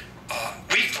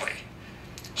weekly.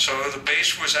 So the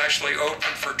base was actually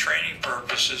open for training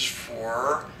purposes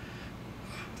for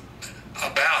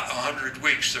about 100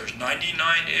 weeks. There's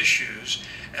 99 issues,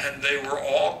 and they were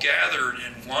all gathered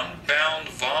in one bound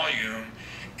volume,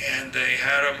 and they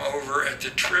had them over at the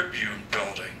Tribune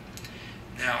building.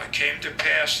 Now, it came to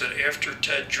pass that after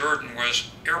Ted Jordan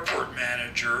was airport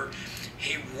manager,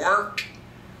 he worked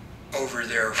over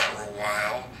there for a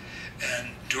while,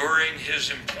 and during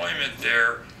his employment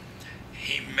there,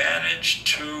 he managed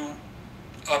to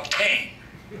obtain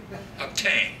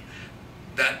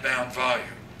that bound volume.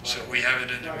 So we have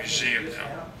it in the museum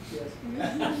now.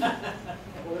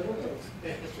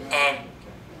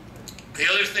 The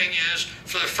other thing is,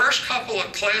 for the first couple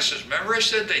of classes, remember I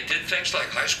said they did things like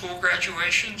high school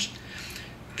graduations?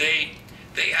 They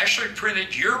they actually printed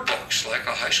yearbooks, like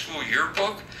a high school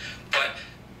yearbook, but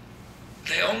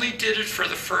they only did it for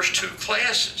the first 2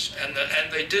 classes, and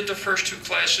they did the first 2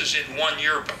 classes in one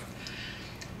yearbook.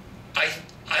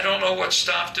 I don't know what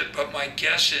stopped it, but my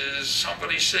guess is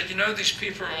somebody said, you know, these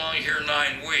people are only here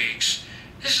 9 weeks.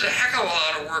 This is a heck of a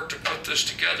lot of work to put this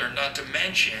together, not to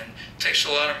mention it takes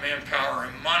a lot of manpower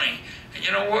and money. And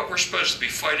you know what? We're supposed to be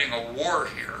fighting a war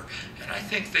here. And I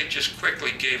think they just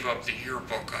quickly gave up the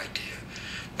yearbook idea.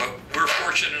 But we're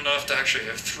fortunate enough to actually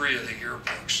have 3 of the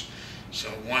yearbooks. So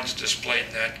one's displayed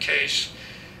in that case.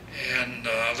 And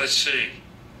let's see.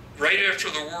 Right after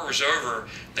the war was over,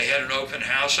 they had an open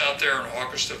house out there in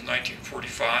August of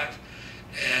 1945.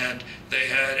 And they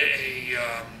had a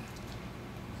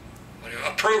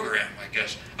program, I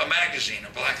guess, a magazine,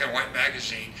 a black and white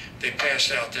magazine. They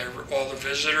passed out there all the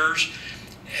visitors,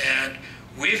 and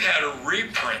we've had a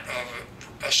reprint of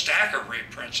it, a stack of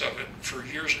reprints of it for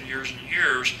years and years and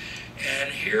years.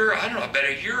 And here, I don't know, about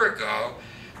a year ago,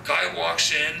 a guy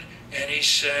walks in and he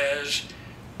says,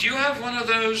 do you have one of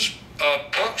those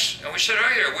books? And we said, oh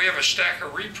yeah, we have a stack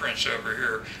of reprints over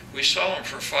here. We sell them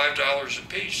for $5 a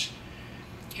piece.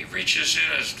 He reaches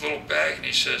in his little bag and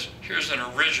he says, here's an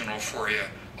original for you.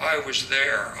 I was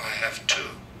there, I have 2.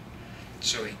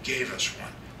 So he gave us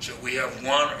one. So we have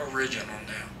 1 original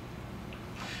now.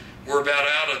 We're about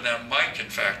out of them. Mike, in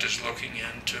fact, is looking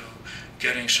into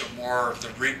getting some more of the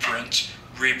reprints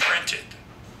reprinted.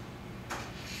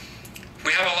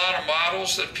 We have a lot of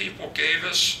models that people gave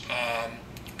us.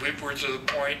 We're to the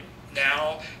point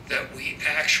now that we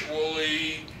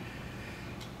actually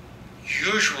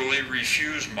usually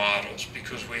refuse models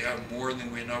because we have more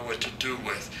than we know what to do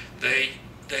with. They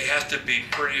have to be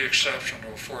pretty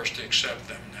exceptional for us to accept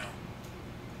them now.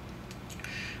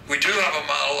 We do have a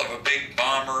model of a big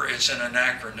bomber. It's an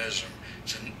anachronism.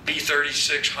 It's a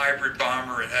B-36 hybrid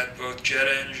bomber. It had both jet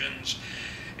engines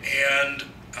and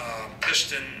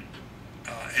piston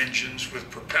engines with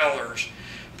propellers,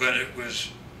 but it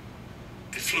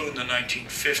flew in the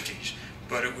 1950s.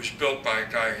 But it was built by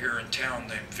a guy here in town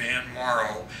named Van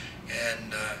Morrow,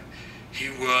 and he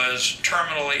was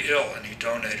terminally ill, and he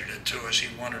donated it to us. He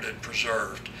wanted it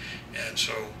preserved, and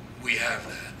so we have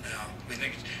that now. We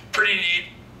think it's a pretty neat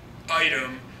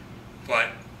item, but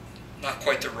not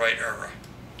quite the right era.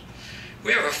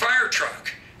 We have a fire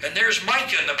truck, and there's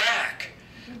Mike in the back.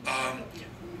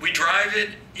 We drive it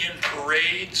in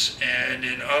parades and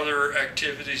in other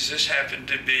activities. This happened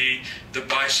to be the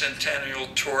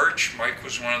bicentennial torch. Mike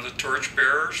was one of the torch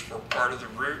bearers for part of the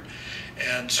route.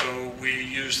 And so we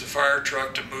used the fire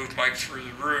truck to move Mike through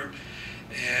the route.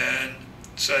 And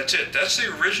so that's it. That's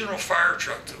the original fire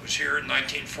truck that was here in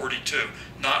 1942.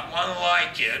 Not one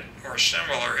like it or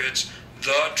similar. It's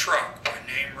the truck by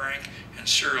name, rank, and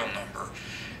serial number.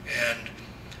 And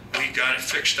we got it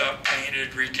fixed up,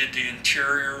 painted, redid the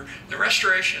interior. The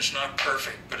restoration is not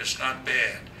perfect, but it's not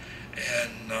bad.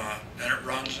 And it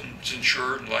runs and it's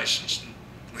insured and licensed. And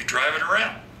we drive it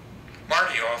around.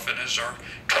 Marty often is our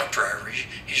truck driver.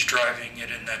 He's driving it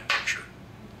in that picture.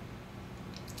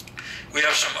 We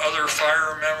have some other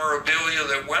fire memorabilia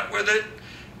that went with it.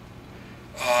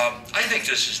 I think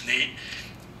this is neat.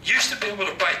 You used to be able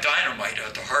to buy dynamite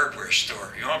at the hardware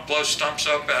store. You want to blow stumps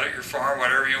up out at your farm,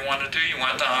 whatever you want to do. You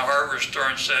went down to the hardware store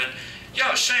and said,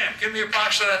 yo, Sam, give me a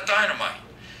box of that dynamite.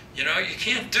 You know, you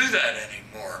can't do that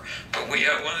anymore. But we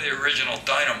have one of the original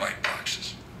dynamite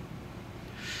boxes.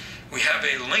 We have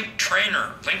a Link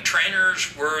Trainer. Link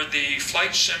Trainers were the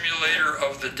flight simulator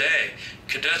of the day.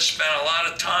 Cadets spent a lot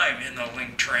of time in the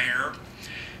Link Trainer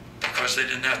because they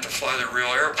didn't have to fly the real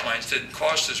airplanes. Didn't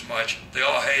cost as much. They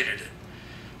all hated it.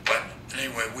 But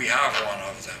anyway, we have one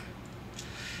of them.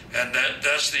 And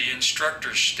that's the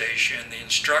instructor's station. The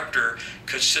instructor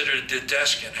could sit at the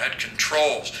desk and had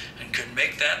controls and could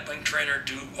make that Link Trainer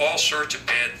do all sorts of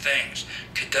bad things.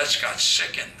 Cadets got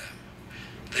sick in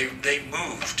them. They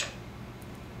moved.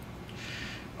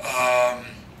 I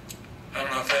don't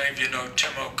know if any of you know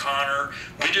Tim O'Connor.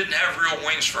 We didn't have real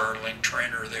wings for our Link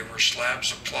Trainer. They were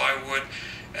slabs of plywood,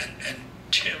 and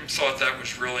Tim thought that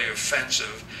was really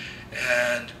offensive.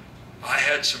 And I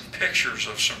had some pictures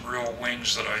of some real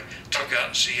wings that I took out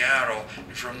in Seattle,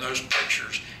 and from those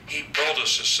pictures, he built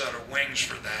us a set of wings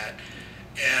for that.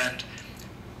 And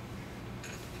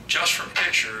just from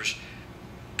pictures,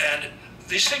 and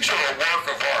these things are a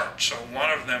work of art, so one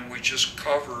of them we just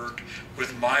covered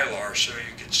with Mylar so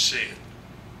you could see it.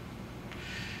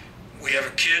 We have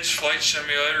a kids flight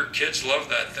simulator. Kids love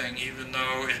that thing, even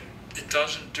though it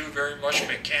doesn't do very much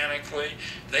mechanically.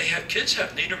 Kids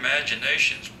have neat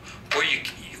imaginations. Boy,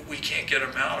 we can't get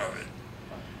them out of it.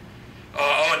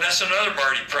 Oh, and that's another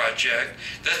Marty project.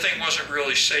 That thing wasn't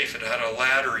really safe. It had a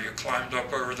ladder. You climbed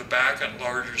up over the back and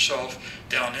lowered yourself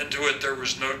down into it. There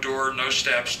was no door, no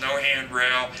steps, no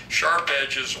handrail, sharp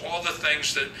edges, all the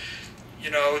things that,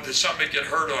 you know, that somebody get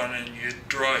hurt on and you'd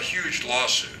draw a huge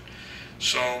lawsuit.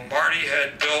 So Marty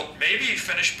had built, maybe he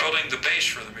finished building the base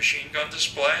for the machine gun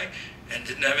display and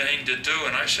didn't have anything to do.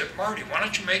 And I said, Marty, why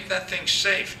don't you make that thing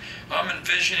safe? I'm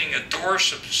envisioning a door,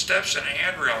 some steps, and a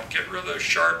handrail. Get rid of those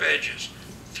sharp edges.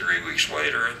 3 weeks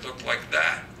later, it looked like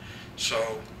that.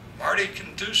 So Marty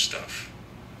can do stuff.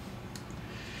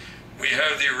 We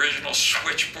have the original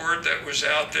switchboard that was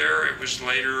out there. It was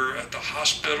later at the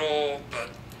hospital, but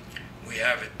we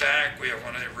have it back. We have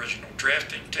one of the original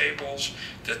drafting tables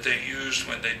that they used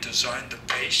when they designed the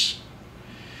base.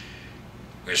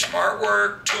 We have some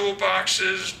artwork,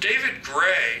 toolboxes. David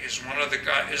Gray is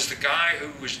the guy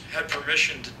who had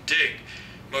permission to dig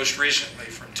most recently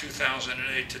from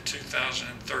 2008 to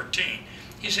 2013.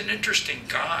 He's an interesting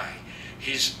guy.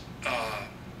 He's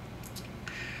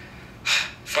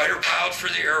fighter pilot for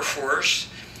the Air Force.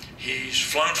 He's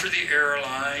flown for the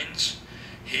airlines.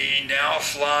 He now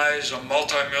flies a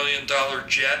multi-million-dollar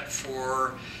jet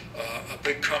for a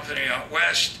big company out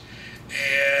west.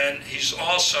 And he's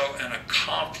also an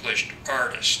accomplished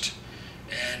artist.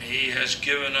 And he has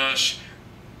given us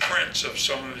prints of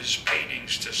some of his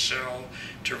paintings to sell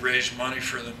to raise money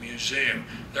for the museum.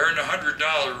 They're in the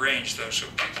 $100 range though, so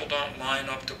people don't line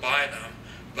up to buy them,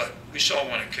 but we sell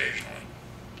one occasionally.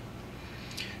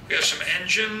 We have some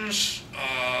engines.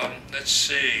 Let's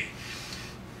see.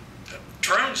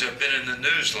 Drones have been in the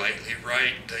news lately,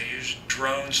 right? They use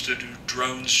drones to do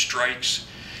drone strikes.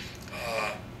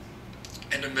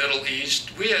 In the Middle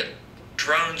East, we had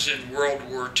drones in World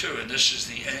War II, and this is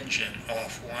the engine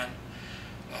off one.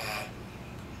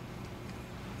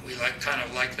 We kind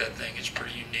of like that thing. It's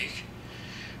pretty unique.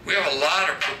 We have a lot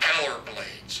of propeller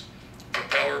blades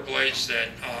that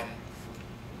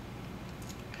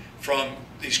from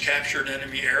these captured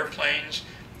enemy airplanes,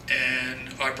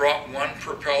 and I brought one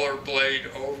propeller blade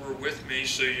over with me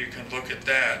so you can look at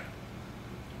that.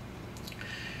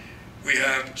 We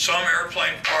have some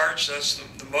airplane parts. That's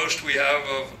the most we have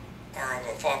are of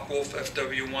a Focke-Wulf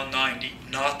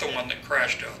FW-190, not the one that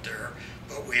crashed out there,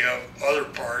 but we have other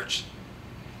parts.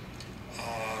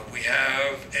 We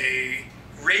have a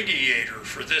radiator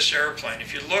for this airplane.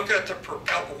 If you look at the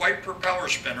white propeller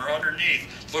spinner underneath,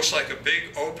 it looks like a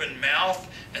big open mouth,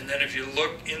 and then if you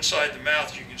look inside the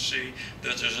mouth, you can see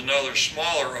that there's another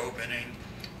smaller opening.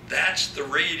 That's the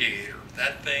radiator.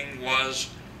 That thing was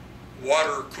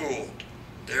water cooled.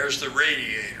 There's the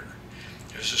radiator.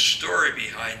 There's a story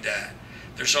behind that.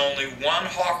 There's only one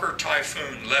Hawker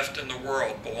Typhoon left in the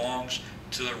world, belongs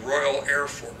to the Royal Air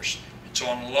Force. It's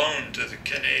on loan to the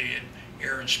Canadian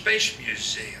Air and Space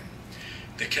Museum.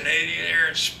 The Canadian Air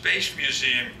and Space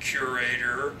Museum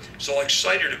curator is all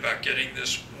excited about getting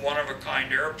this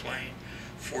one-of-a-kind airplane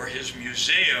for his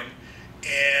museum,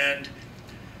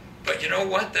 but you know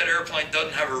what? That airplane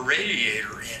doesn't have a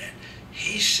radiator in it.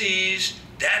 He sees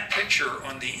that picture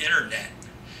on the internet.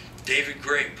 David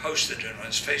Gray posted it on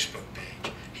his Facebook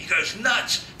page. He goes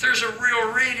nuts, there's a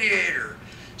real radiator.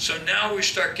 So now we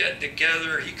start getting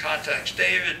together. He contacts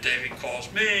David, David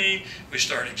calls me, we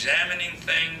start examining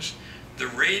things. The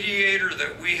radiator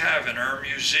that we have in our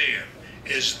museum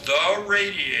is the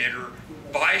radiator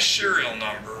by serial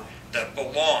number that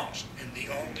belongs in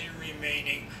the only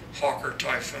remaining Hawker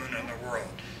Typhoon in the world.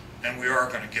 And we are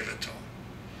going to give it to them.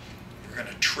 We're going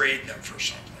to trade them for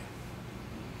something.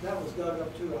 That was dug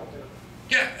up too out there.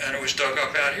 Yeah, and it was dug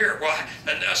up out here. Well,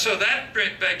 and so that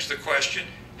begs the question,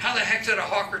 how the heck did a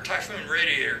Hawker Typhoon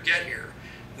radiator get here?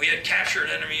 We had captured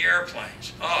enemy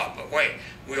airplanes. Oh, but wait,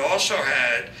 we also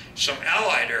had some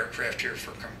Allied aircraft here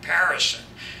for comparison.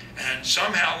 And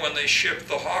somehow when they shipped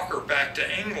the Hawker back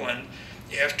to England,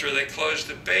 after they closed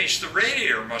the base, the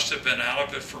radiator must have been out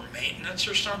of it for maintenance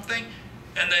or something.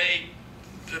 And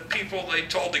the people they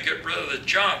told to get rid of the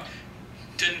junk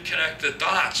didn't connect the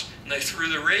dots, and they threw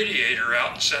the radiator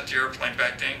out and sent the airplane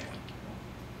back to England.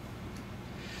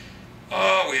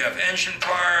 Oh, we have engine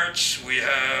parts. We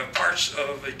have parts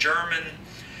of a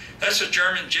that's a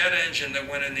German jet engine that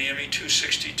went in the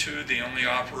Me-262, the only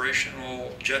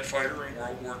operational jet fighter in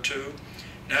World War II.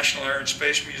 National Air and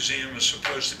Space Museum is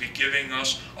supposed to be giving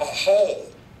us a whole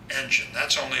engine.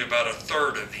 That's only about a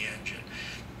third of the engine.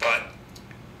 But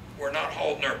we're not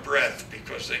holding our breath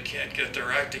because they can't get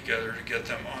their act together to get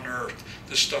them unearthed.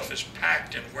 This stuff is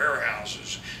packed in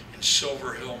warehouses in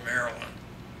Silver Hill, Maryland.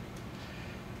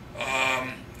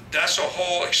 That's a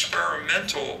whole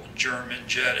experimental German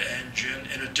jet engine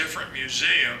in a different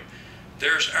museum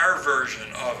there's our version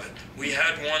of it. We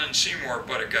had one in Seymour,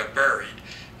 but it got buried,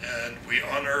 and we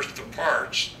unearthed the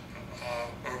parts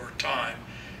over time,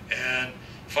 and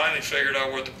finally figured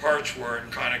out what the parts were and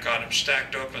kind of got them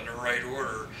stacked up in the right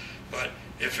order. But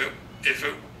if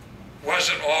it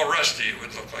wasn't all rusty, it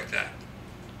would look like that.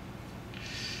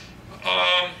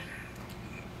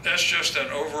 That's just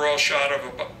an overall shot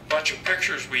of a bunch of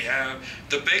pictures we have.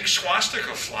 The big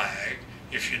swastika flag,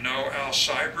 if you know Al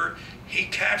Seibert, he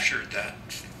captured that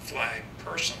flag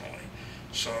personally.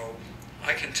 So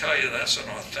I can tell you that's an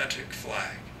authentic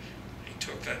flag. He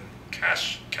took that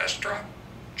Castrop,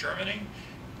 Germany.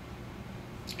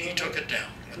 He took it down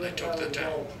when they took the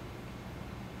town.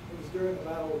 It was during the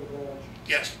Battle of the Bulge.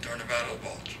 Yes, during the Battle of the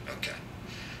Bulge. Okay.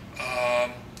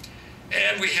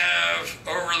 And we have,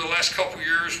 over the last couple of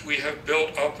years, we have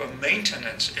built up a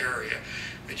maintenance area.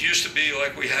 It used to be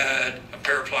like we had a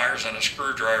pair of pliers and a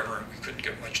screwdriver and we couldn't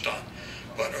get much done.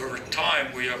 But over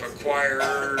time, we have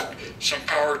acquired some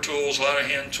power tools, a lot of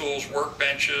hand tools,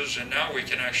 workbenches, and now we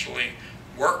can actually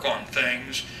work on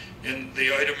things. And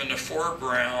the item in the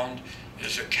foreground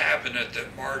is a cabinet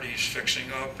that Marty's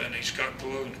fixing up, and he's got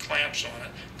glue and clamps on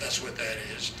it. That's what that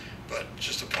is. But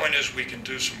just the point is we can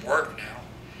do some work now.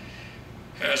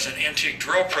 There's an antique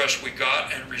drill press we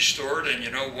got and restored, and you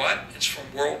know what? It's from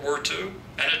World War II,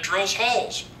 and it drills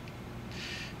holes.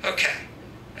 Okay,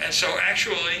 and so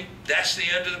actually, that's the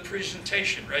end of the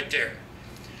presentation right there.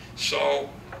 So,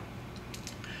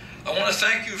 I want to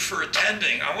thank you for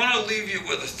attending. I want to leave you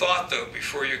with a thought, though,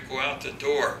 before you go out the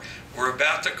door. We're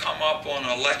about to come up on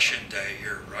Election Day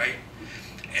here, right?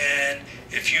 And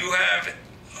if you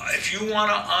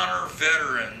want to honor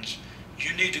veterans,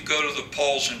 you need to go to the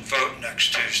polls and vote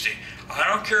next Tuesday. I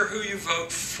don't care who you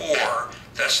vote for,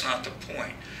 that's not the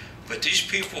point. But these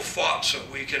people fought so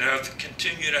we could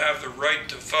continue to have the right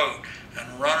to vote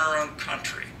and run our own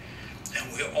country.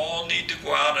 And we all need to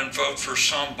go out and vote for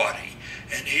somebody.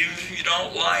 And even if you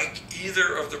don't like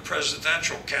either of the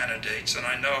presidential candidates, and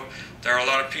I know there are a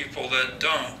lot of people that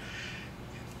don't,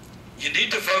 you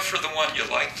need to vote for the one you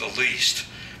like the least.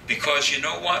 Because you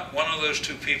know what? One of those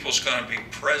two people is going to be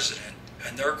president.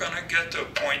 And they're going to get to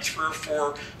appoint 3 or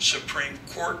 4 Supreme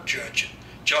Court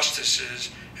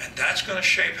justices, and that's going to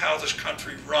shape how this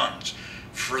country runs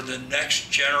for the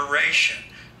next generation,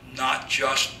 not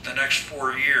just the next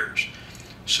 4 years.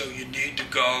 So you need to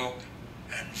go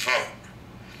and vote.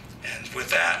 And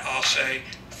with that, I'll say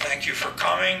thank you for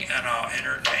coming, and I'll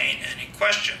entertain any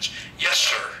questions. Yes,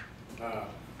 sir.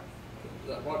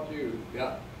 What you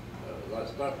got, that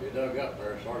stuff you dug up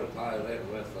there sort of ties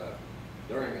in with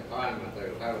during the time that they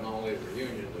was having all these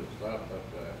reunions and stuff,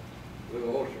 that Lou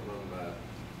Osterman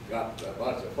got a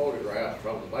bunch of photographs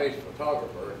from the base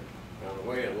photographer, and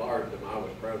we enlarged them. I was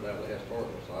president of the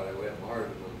Historical Society. We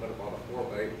enlarged them and put them on a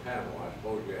 4-bay panel. I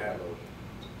suppose you have those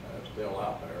still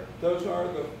out there. Those are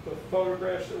the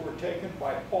photographs that were taken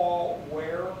by Paul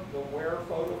Ware, the Ware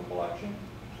photo collection?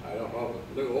 I don't know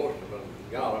if Lou Osterman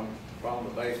got them from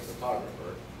the base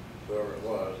photographer, whoever it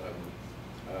was,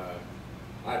 and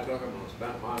I took them and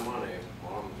spent my money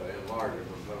on them to enlarge them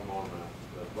and put them on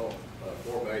the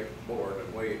 4-bay board,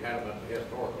 and we had them at the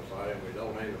Historical Society, and we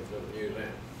donated them to the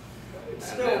museum.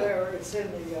 It's still there. It's in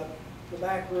the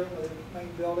back room of the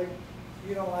main building.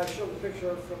 You know, I showed the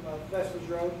picture from Vestage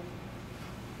Road.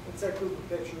 It's that group of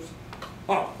pictures.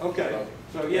 Oh, okay.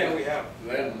 So yeah, we have.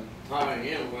 Then tying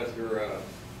in with your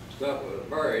stuff that was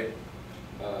buried,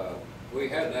 we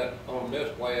had that on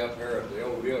display up here at the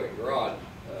old Buick Garage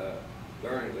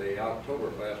during the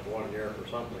Oktoberfest one year for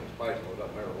something special. I don't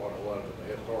remember what it was, but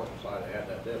the Historical Society had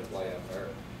that display up there.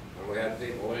 And we had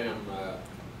people in,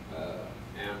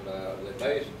 and the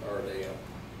base, or the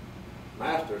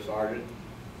master sergeant,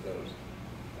 was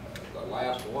the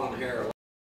last one here,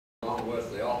 along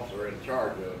with the officer in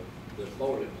charge of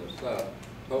disposing the stuff,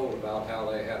 told about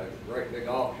how they had a great big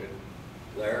auction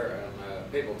there,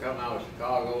 and people coming out of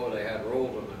Chicago, they had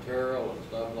rolls of material and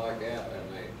stuff like that,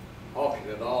 and they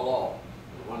auctioned it all off.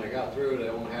 And when they got through, they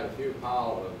only had a few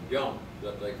piles of junk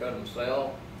that they couldn't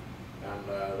sell, and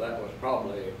that was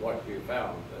probably what you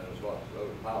found, is what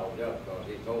those piles of junk, because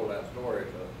he told that story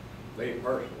to me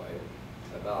personally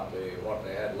about what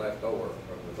they had left over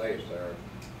from the base there.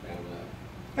 And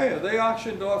hey, they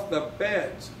auctioned off the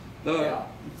beds,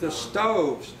 the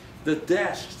stoves, the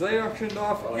desks. They auctioned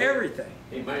off everything.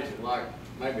 He mentioned like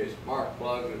maybe spark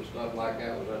plugs and stuff like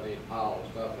that was in these piles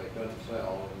of stuff they couldn't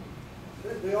sell.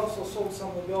 They also sold some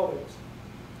of the buildings.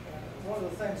 One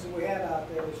of the things that we had out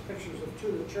there was pictures of 2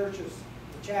 of the churches,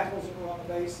 the chapels that were on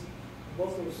the base.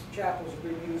 Both those chapels are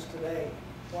being used today.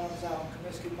 One of them's out on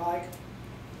Comiskey Pike,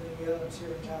 and then the other one's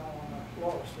here in town on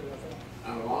Laurel Street, I think.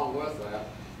 And along with that,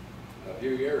 a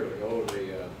few years ago,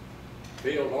 the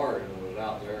field organ was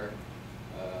out there.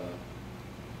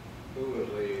 Who was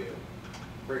the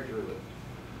preacher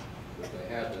that they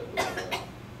had that was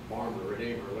formed the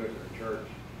Redeemer Lutheran Church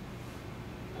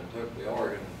and took the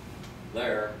organ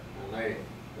there, and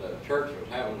the church was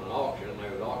having an auction, they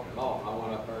would auction it off, and I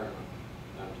went up there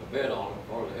and to bid on it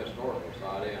for the Historical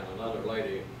Society, and another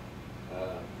lady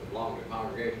that belonged to the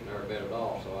congregation there bid it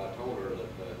off, so I told her that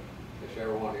if she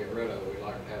ever wanted to get rid of it, we'd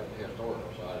like to have the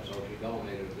Historical Society, so she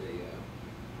donated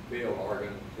the field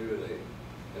organ to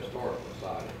the Historical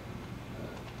Society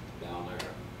down there,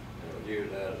 and it was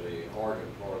used as the organ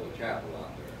for the chapel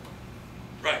out there.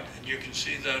 Right, and you can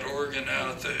see that organ out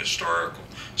at the Historical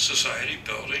Society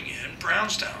building in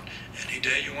Brownstown. Any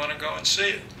day you want to go and see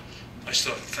it. I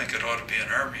still think it ought to be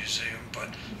in our museum, but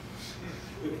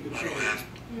I don't have.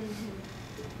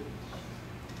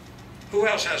 Who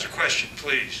else has a question,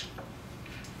 please?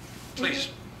 Please.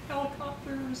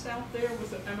 Helicopters out there?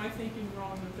 Am I thinking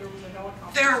wrong that there was a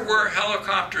helicopter? There were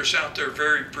helicopters out there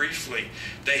very briefly.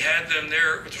 They had them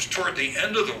there, it was toward the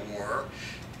end of the war.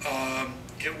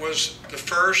 It was the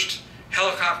first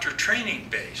helicopter training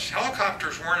base.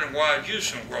 Helicopters weren't in wide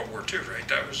use in World War II, right?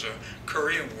 That was a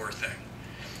Korean War thing.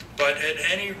 But at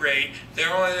any rate, they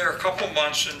were only there a couple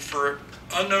months, and for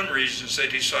unknown reasons, they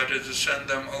decided to send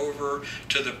them over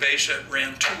to the base at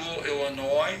Rantoul,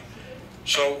 Illinois.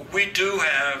 So we do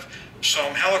have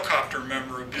some helicopter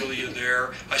memorabilia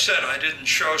there. I said I didn't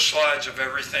show slides of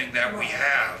everything that we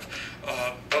have,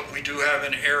 but we do have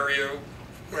an area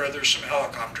where there's some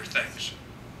helicopter things.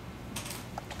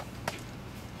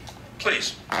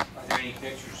 Please. Are there any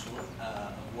pictures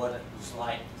of what it was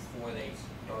like before they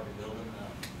started building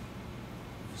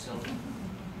the facility?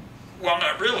 Well,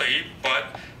 not really,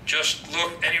 but just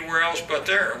look anywhere else but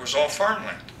there. It was all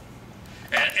farmland.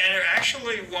 And it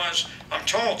actually was, I'm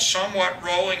told, somewhat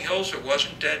rolling hills. It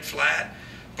wasn't dead flat.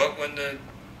 But when the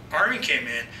Army came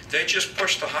in, they just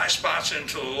pushed the high spots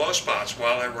into the low spots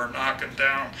while they were knocking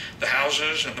down the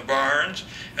houses and the barns,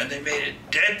 and they made it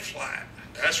dead flat.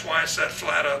 That's why it's that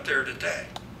flat out there today.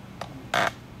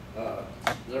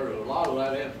 There was a lot of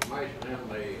that information in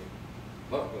the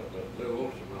booklet that Lou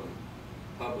Olson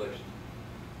published,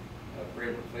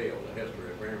 Freeman Field, the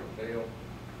history of Freeman Field.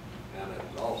 And it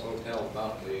also tells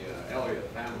about the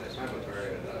Elliott family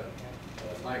cemetery that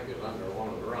I think is under one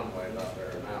of the runways out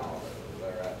there now, that was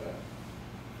there at the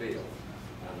field.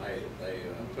 And they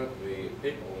took the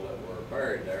people that were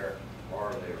buried there,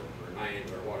 or their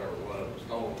remains or whatever it was, the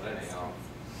stones anyhow,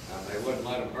 and they wouldn't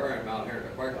let them bury them out here in the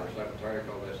Quaker cemetery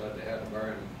because they said they had to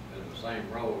bury them in the same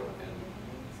row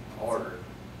in order.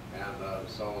 And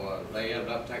so they ended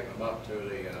up taking them up to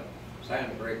the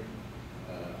Sand Creek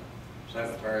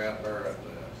cemetery up there at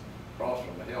the, across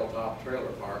from the Hilltop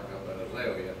Trailer Park up at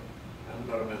Azalea, and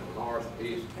put them in the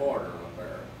northeast corner up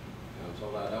there. And so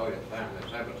that Elliott family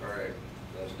cemetery,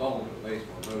 the stones at least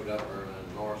were moved up there in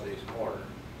the northeast corner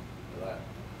of that.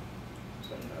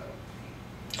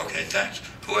 Okay, thanks.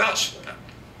 Who else?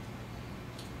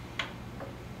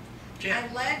 Jan?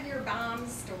 I love your bomb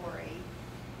story.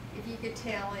 If you could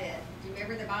tell it. Do you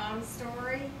remember the bomb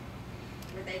story?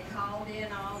 Where they called in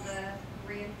all the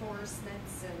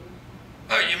reinforcements and...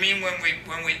 Oh, you mean when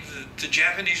we the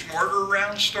Japanese mortar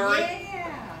round story?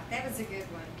 Yeah, that was a good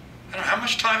one. I don't know, how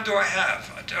much time do I have?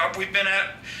 We've been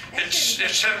at, it's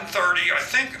 7:30. I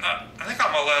think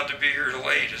I'm allowed to be here till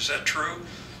 8. Is that true?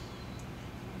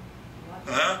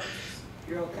 Huh?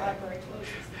 You're okay.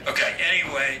 Okay,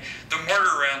 anyway, the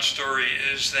mortar round story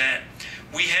is that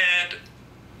we had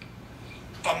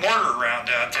a mortar round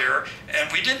out there,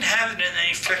 and we didn't have it in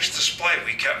any fixed display.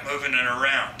 We kept moving it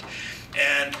around.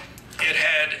 And it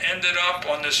had ended up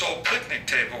on this old picnic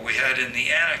table we had in the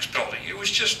annex building. It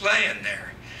was just laying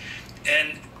there.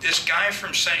 And this guy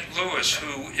from St. Louis,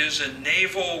 who is a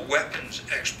naval weapons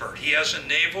expert, he has a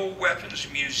naval weapons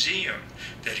museum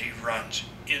that he runs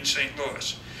in St.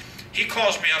 Louis. He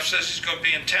calls me up, says he's going to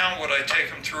be in town. Would I take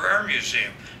him through our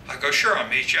museum? I go, sure, I'll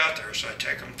meet you out there. So I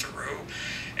take him through.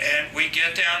 And we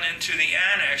get down into the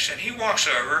annex, and he walks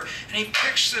over, and he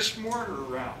picks this mortar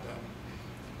around him.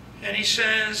 And he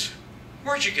says,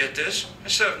 where'd you get this? I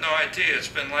said, I have no idea. It's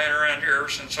been laying around here ever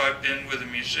since I've been with the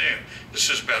museum. This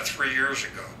is about 3 years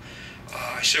ago.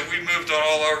 I said, we moved it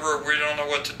all over. We don't know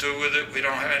what to do with it. We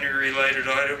don't have any related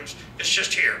items. It's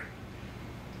just here.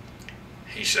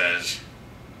 He says,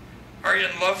 are you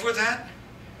in love with that?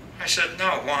 I said,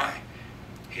 no, why?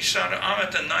 He said, I'm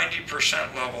at the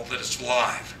 90% level that it's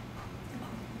live.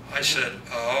 I said,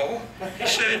 oh? I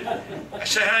said,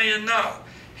 how do you know?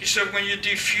 He said, when you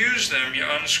defuse them, you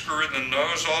unscrew the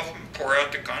nose off and pour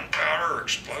out the gunpowder or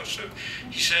explosive.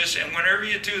 He says, and whenever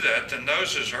you do that, the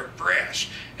noses are brass,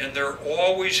 and they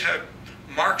always have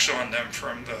marks on them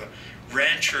from the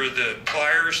wrench or the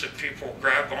pliers that people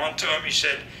grab onto them. He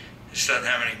said, this doesn't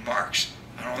have any marks.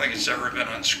 I don't think it's ever been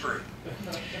unscrewed.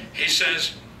 He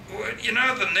says, you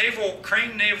know, the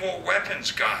Crane Naval Weapons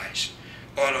guys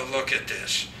ought to look at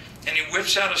this. And he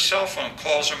whips out a cell phone,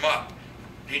 calls them up.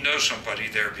 He knows somebody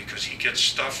there because he gets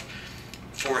stuff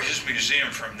for his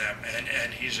museum from them,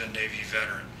 and he's a Navy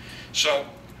veteran. So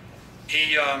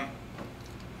he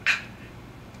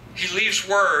leaves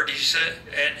word, he said,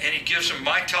 and he gives him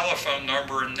my telephone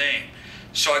number and name.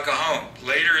 So I go home.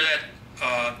 Later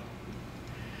that,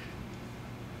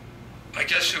 I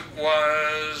guess it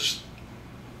was,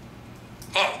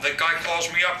 the guy calls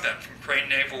me up then from Crane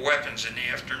Naval Weapons in the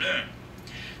afternoon.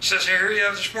 Says, hey, here you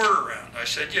have this mortar round. I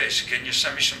said, yeah. He said, can you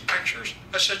send me some pictures?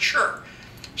 I said, sure.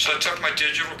 So I took my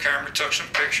digital camera, took some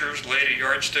pictures, laid a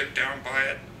yardstick down by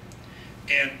it,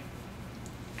 and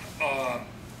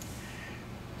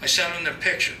I sent him the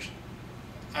pictures.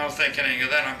 I don't think anything of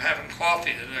that. I'm having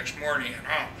coffee the next morning at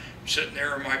home. I'm sitting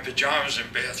there in my pajamas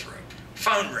and bathrobe.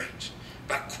 Phone rings,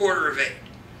 about 7:45.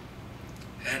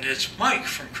 And it's Mike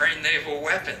from Crane Naval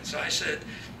Weapons. I said,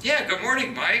 yeah, good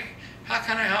morning, Mike. How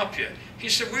can I help you? He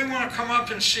said, we want to come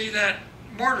up and see that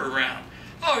mortar round.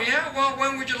 Oh, yeah? Well,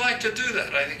 when would you like to do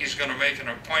that? I think he's going to make an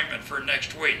appointment for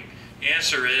next week. The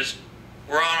answer is,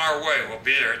 we're on our way. We'll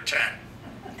be there at 10.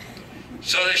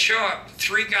 So they show up,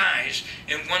 3 guys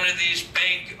in one of these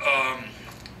big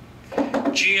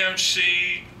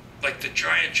GMC, like the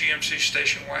giant GMC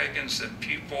station wagons that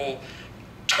people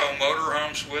tow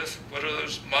motorhomes with. What are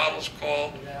those models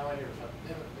called? Denali or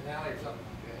something like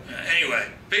that. Anyway,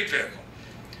 big vehicle.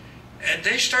 And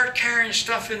they start carrying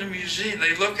stuff in the museum.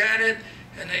 They look at it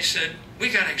and they said, we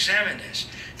got to examine this.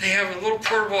 They have a little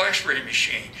portable x-ray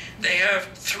machine. They have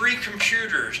 3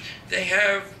 computers. They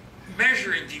have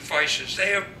measuring devices. They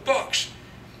have books.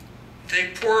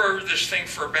 They pore over this thing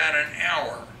for about an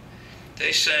hour.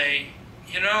 They say,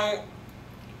 you know,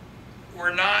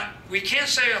 we can't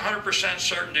say 100%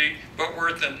 certainty, but we're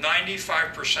at the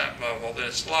 95% level that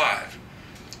it's live.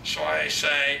 So I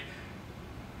say,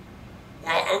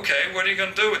 well, okay, what are you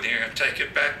going to do with it? You're going to take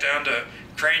it back down to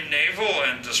Crane Naval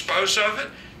and dispose of it?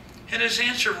 And his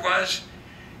answer was,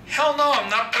 hell no, I'm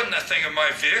not putting that thing in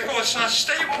my vehicle. It's not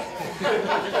stable.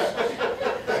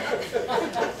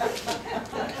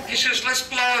 He says, let's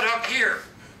blow it up here.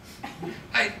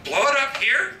 I blow it up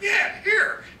here? Yeah,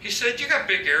 here. He said, you got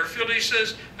big airfield? I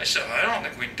said, I don't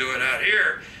think we can do it out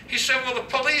here. He said, well, the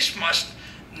police must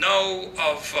know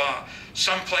of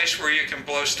some place where you can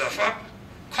blow stuff up.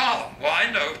 Call him. Well,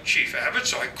 I know Chief Abbott,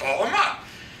 so I call him up.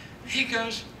 He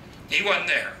goes, he wasn't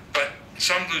there, but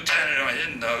some lieutenant I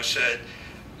didn't know said,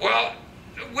 well,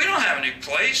 we don't have any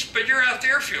place, but you're at the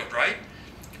airfield, right?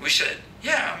 We said,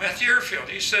 yeah, I'm at the airfield.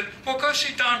 He said, well, go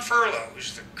see Don Furlow,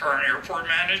 who's the current airport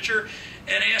manager,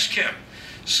 and ask him.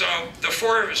 So the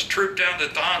 4 of us troop down to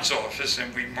Don's office,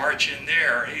 and we march in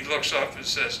there. He looks up and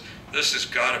says, this has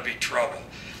got to be trouble.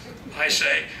 I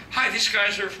say, hi, these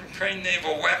guys are from Crane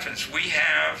Naval Weapons. We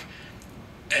have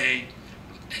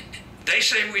they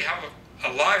say we have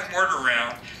a live mortar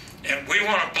round, and we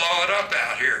want to blow it up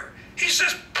out here. He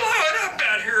says, blow it up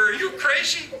out here, are you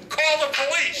crazy? Call the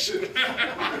police.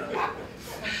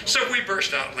 So we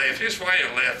burst out laughing. He says, why are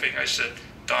you laughing? I said,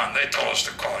 Don, they told us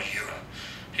to call you.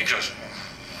 He goes,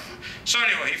 so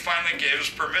anyway, he finally gave us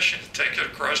permission to take it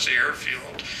across the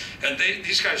airfield. And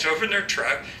these guys open their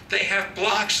truck, they have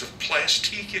blocks of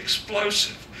plastic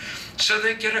explosive. So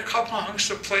they get a couple of hunks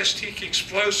of plastic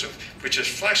explosive, which is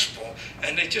flexible,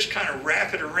 and they just kind of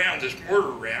wrap it around this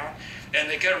mortar round, and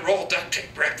they get a roll of duct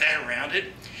tape, wrap that around it,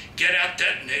 get out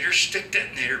detonators, stick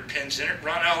detonator pins in it,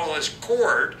 run out all this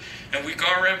cord, and we go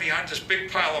around behind this big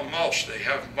pile of mulch. They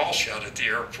have mulch out at the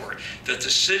airport that the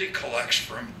city collects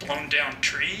from blown down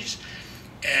trees,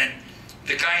 and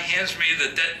the guy hands me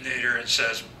the detonator and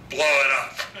says, blow it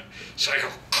up. So I go,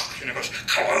 and it goes,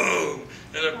 kaboom,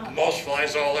 and the mulch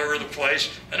flies all over the place,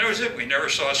 and that was it. We never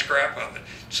saw a scrap of it.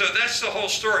 So that's the whole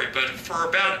story, but for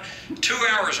about 2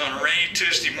 hours on a rainy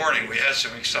Tuesday morning, we had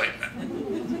some excitement.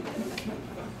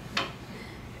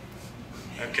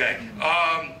 Okay,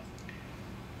 I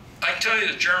can tell you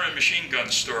the German machine gun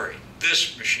story.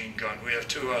 This machine gun, we have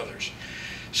 2 others.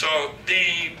 So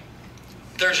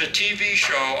there's a TV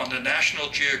show on the National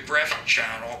Geographic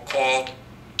Channel called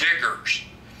Diggers.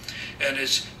 And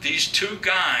it's these 2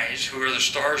 guys who are the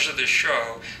stars of the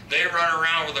show. They run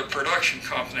around with a production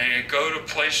company and go to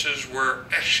places where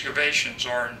excavations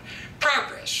are in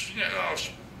progress. You know,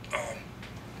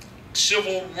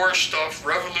 Civil War stuff,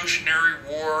 Revolutionary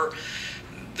War.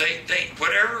 They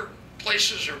whatever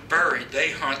places are buried,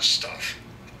 they hunt stuff.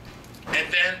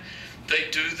 And then they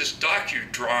do this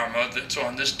docudrama that's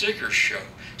on this digger show.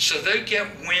 So they get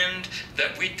wind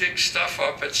that we dig stuff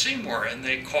up at Seymour, and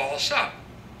they call us up.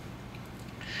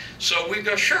 So we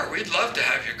go, sure, we'd love to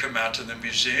have you come out to the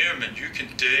museum and you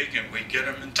can dig, and we get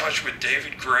them in touch with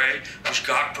David Gray, who's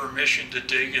got permission to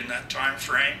dig in that time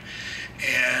frame.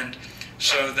 And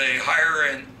so they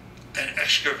hire an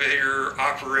excavator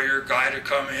operator guy to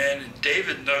come in, and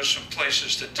David knows some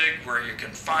places to dig where you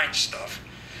can find stuff.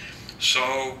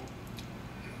 So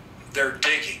they're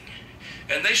digging,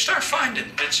 and they start finding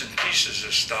bits and pieces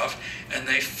of stuff, and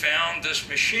they found this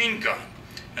machine gun.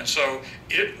 And so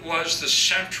it was the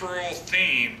central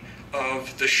theme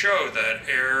of the show that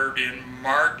aired in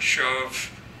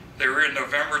they were in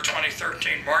November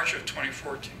 2013, March of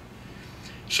 2014.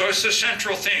 So it's the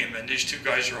central theme, and these two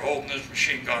guys are holding this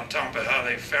machine gun, talking about how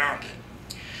they found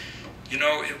it. You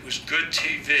know, it was good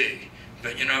TV,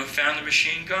 but you know who found the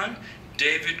machine gun?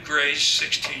 David Gray's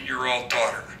 16-year-old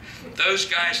daughter. Those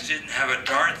guys didn't have a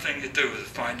darn thing to do with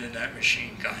finding that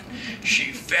machine gun.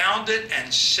 She found it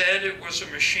and said it was a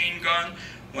machine gun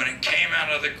when it came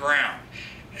out of the ground.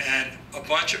 And a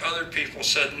bunch of other people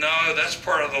said, no, that's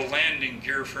part of the landing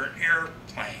gear for an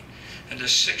airplane. And the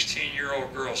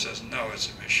 16-year-old girl says, no,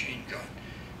 it's a machine gun.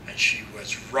 And she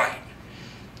was right.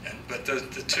 But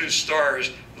the two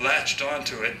stars latched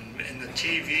onto it, and in the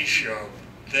TV show,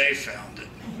 they found it.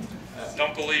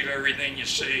 Don't believe everything you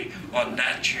see on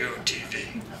Nat Geo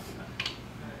TV.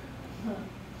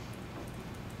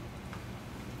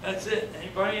 That's it.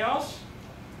 Anybody else?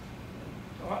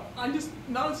 I'm just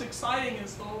not as exciting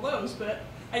as all those, but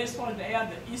I just wanted to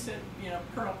add that you said, you know,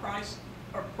 Colonel Price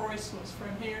was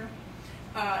from here.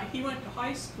 He went to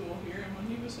high school here, and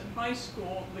when he was in high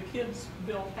school, the kids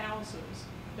built houses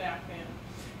back then.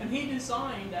 And he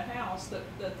designed a house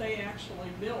that they actually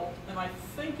built, and I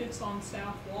think it's on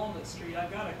South Walnut Street.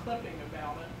 I've got a clipping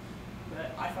about it,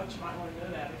 but I thought you might want to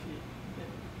know that if you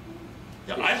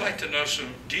didn't. Yeah, I'd like to know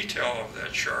some detail of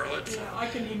that, Charlotte. Yeah, I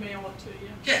can email it to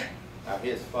you. Yeah. Now,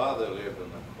 his father lived in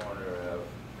the corner of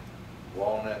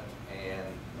Walnut and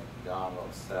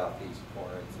McDonald, southeast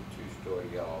corner. It's a two-story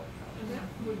yellow.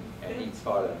 And he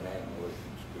taught at Manual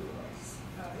School.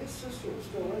 His sister was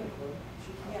still in it,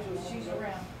 Yeah, she's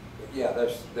around. Yeah,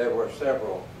 there were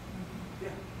several. Yeah.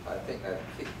 I think that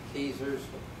Keezers,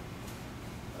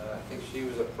 I think she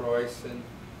was a Preuss, and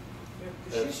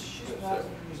Yeah, she's been out in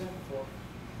the museum before.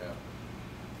 yeah.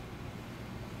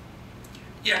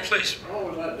 Yeah, please. What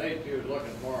was that date you was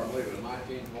looking for? I believe it was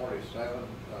 1947.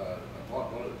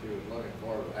 What was it you was looking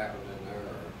for that happened in there,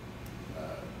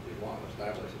 or you want to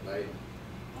establish a date?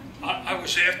 I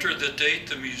was after the date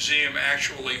the museum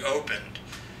actually opened,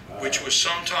 which was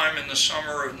sometime in the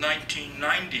summer of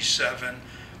 1997,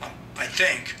 I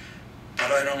think,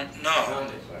 but I don't know.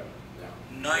 97,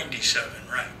 yeah. 97,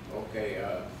 right. Okay,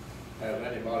 has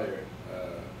anybody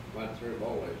went through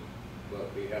Bowley's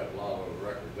book? He has a lot of those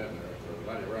records in there. If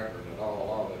there's any record at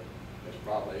all of it, it's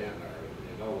probably in there.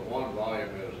 You know, one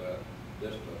volume is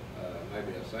just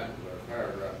maybe a sentence or a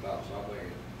paragraph about something,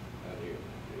 and you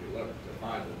look to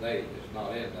find the date, it's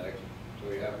not indexed, so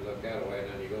you have to look that way,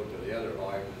 and then you go to the other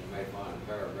volume, and you may find a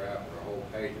paragraph or a whole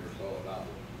page or so about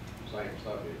the same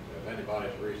subject. If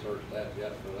anybody's researched that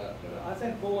yet for that, I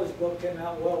think Bully's book came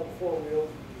out well before we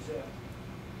opened the museum.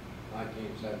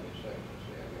 1976, let's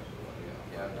see, I guess it was,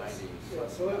 Yeah, 90s. Yeah,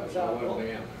 so it was So out. it wouldn't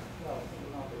be in there. No, it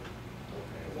would not be.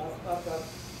 Okay. 'Cause I've got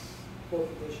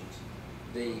both editions.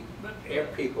 The air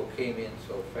people came in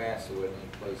so fast there wasn't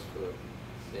any place for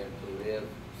them to live,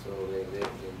 so they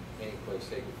lived in any place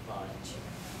they could find.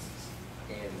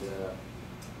 And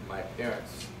my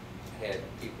parents had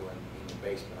people in the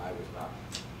basement. I was not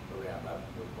around. I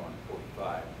was born in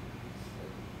 45.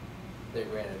 They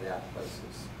rented out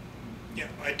places. Yeah,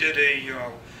 I did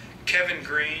a Kevin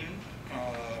Green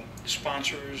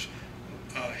sponsors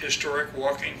historic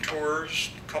walking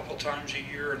tours a couple times a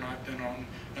year, and I've been on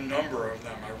a number of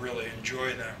them. I really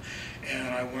enjoy them.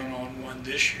 And I went on one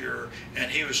this year,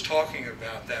 and he was talking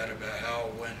about that, about how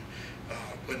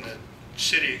when the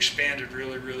city expanded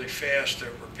really, really fast,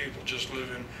 there were people just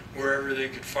living wherever they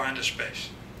could find a space.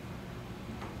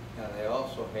 Now they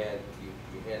also had,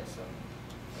 you had some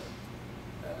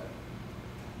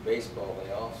baseball.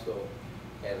 They also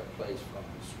had a place from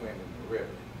swim in the river.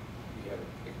 Do you have a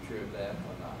picture of that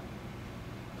or not?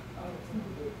 I don't think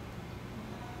we do.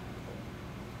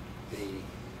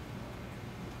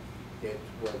 It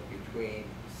was between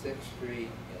 6th Street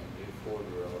and New Ford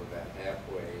Road, about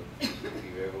halfway. If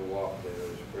you've ever walked there, it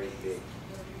was a great big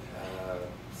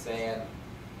sand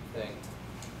thing.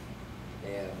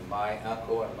 And my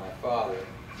uncle and my father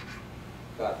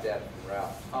got that from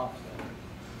Ralph Thompson,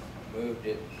 moved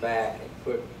it back and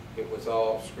put, it was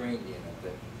all screened in at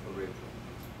the original.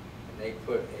 And they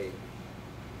put a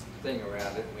thing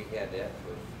around it, and we had that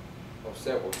for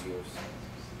several years,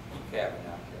 cabin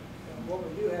out there. And what we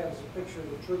do have is a picture of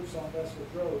the troops on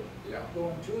Westwood Road Yeah.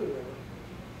 going to the river.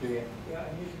 Yeah. Yeah,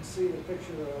 and you can see the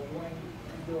picture of Wayne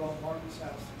and Bill Martin's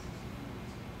house,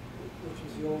 which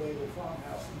is the old Able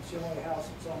farmhouse. And it's the only house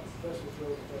that's on Westwood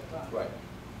Road at that time. Right.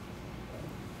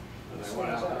 And they went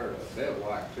out there to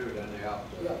bivouac too, didn't they, out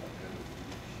there? Yeah.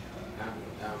 In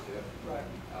Hamilton Township. Right.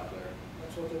 Out there.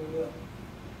 That's what they were doing.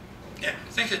 Yeah,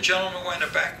 I think the gentleman way in the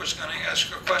back was going to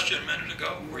ask a question a minute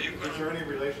ago. Were you going Is to? there any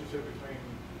relationship between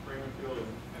Freeman Field and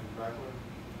Backler?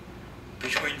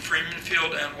 Between Freeman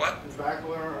Field and what? Is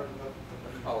Backler or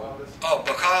Columbus? Oh,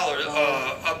 Bacala,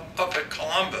 up at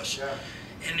Columbus. Yeah.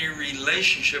 Any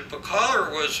relationship?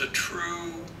 Bacala was a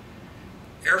true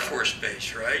Air Force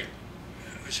base, right?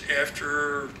 It was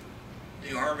after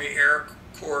the Army Air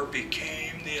Corps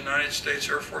became the United States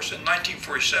Air Force in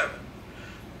 1947.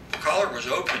 Bacala was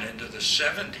open into the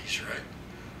 70s, right?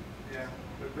 Yeah,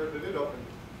 but they did open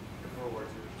in World War II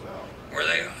as well. Right? Were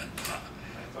they? I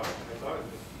thought it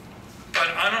was. But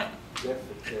I don't.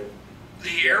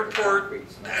 The airport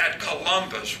at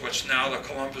Columbus, what's now the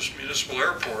Columbus Municipal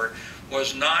Airport,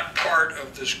 was not part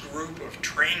of this group of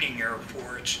training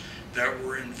airports that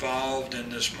were involved in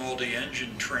this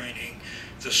multi-engine training.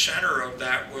 The center of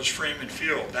that was Freeman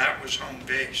Field. That was home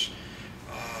base.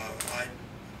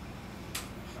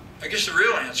 I guess the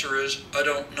real answer is I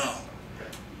don't know,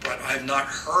 but I've not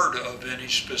heard of any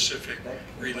specific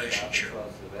relationship.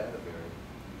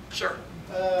 Sir?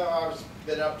 I've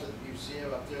been up to the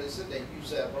museum up there. They said they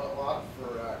use that a lot for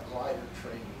glider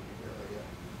training in the area,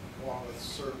 along with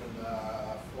serving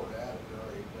Fort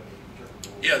Atterbury.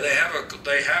 Yeah, they have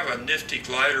a nifty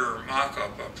glider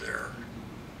mock-up up there.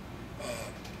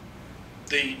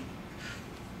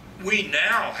 We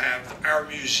now have, our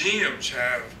museums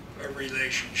have a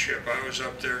relationship. I was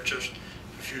up there just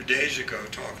a few days ago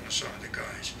talking to some of the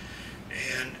guys.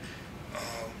 And,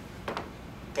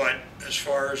 but as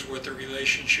far as what the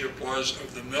relationship was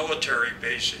of the military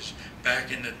bases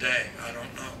back in the day, I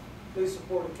don't know. They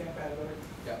supported Camp Atterbury.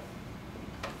 Yeah.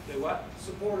 They what?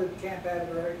 Supported Camp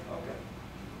Atterbury. Okay.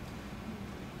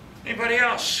 Anybody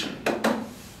else?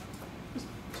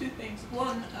 Two things.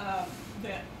 One,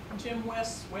 that Jim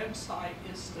West's website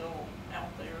is still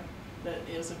out there that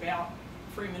is about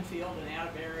Freeman Field and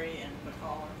Atterbury and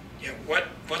Bacala. Yeah,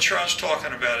 what Sean's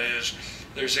talking about is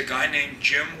there's a guy named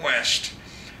Jim West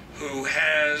who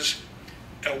has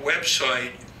a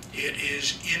website. It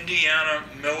is Indiana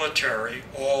Military,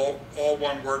 all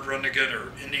one word run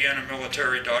together,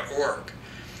 indianamilitary.org.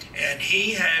 And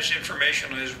he has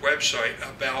information on his website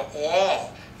about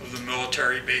all of the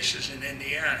military bases in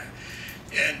Indiana.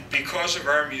 And because of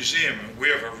our museum, we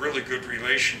have a really good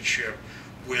relationship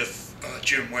with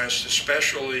Jim West,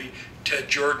 especially Ted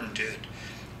Jordan did.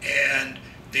 And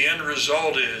the end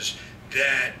result is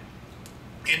that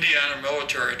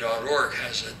indianamilitary.org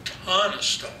has a ton of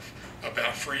stuff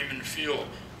about Freeman Field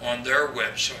on their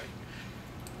website.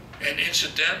 And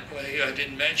incidentally, I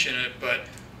didn't mention it, but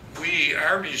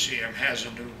our museum has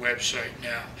a new website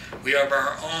now. We have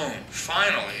our own,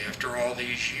 finally, after all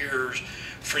these years,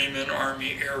 Freeman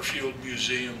Army Airfield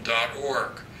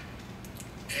Museum.org.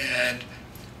 And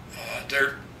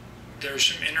there's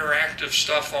some interactive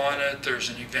stuff on it. There's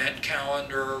an event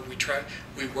calendar.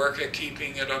 We work at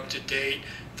keeping it up to date.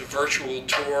 The virtual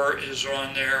tour is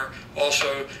on there.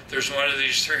 Also, there's one of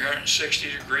these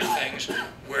 360-degree things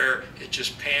where it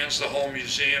just pans the whole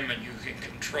museum and you can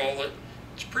control it.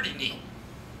 It's pretty neat.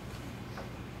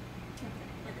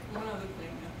 Okay. One other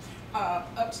thing.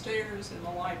 Upstairs in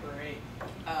the library,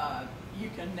 you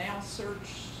can now search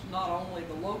not only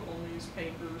the local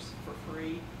newspapers for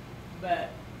free, but,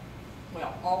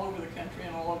 well, all over the country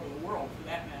and all over the world for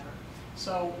that matter.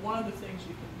 So one of the things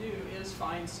you can do is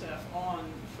find stuff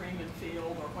on Freeman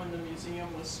Field or when the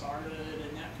museum was started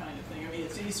and that kind of thing. I mean,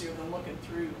 it's easier than looking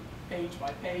through page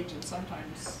by page, and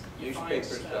sometimes you find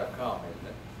stuff. Newspapers.com, isn't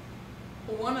it?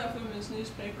 Well, one of them is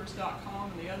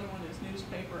newspapers.com and the other one is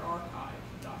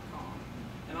newspaperarchive.com.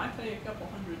 And I pay a couple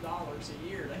 $100 a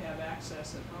year to have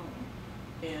access at home.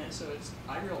 And so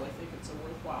I really think it's a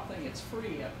worthwhile thing. It's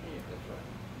free up here. That's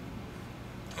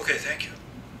right. Okay, thank you.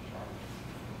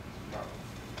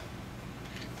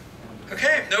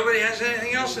 Okay, if nobody has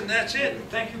anything else, then that's it.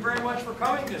 Thank you very much for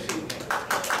coming this evening.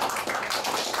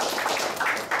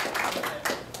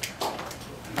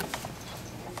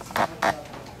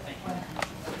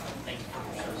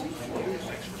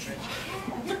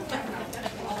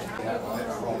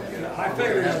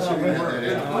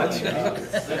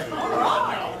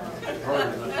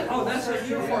 Oh, that's a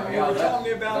uniform you were telling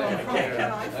me about on the front.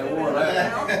 They wore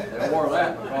that, they wore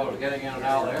that because I was getting in and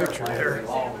out of the airplane,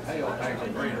 long tail tanks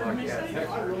and green like you had pictures.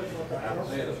 I could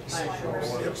see the tank show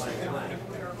wore the same thing.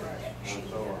 And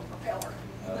so,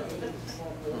 this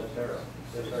there,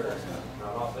 no,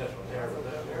 not this one here, but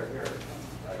this here.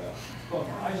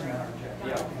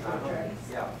 Yeah,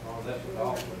 yeah, oh, this is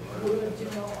all.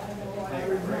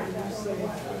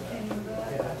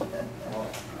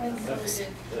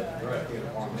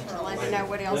 Let me know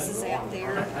what else is out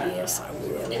there. Yes, I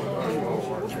would.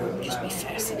 That would just be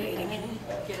fascinating.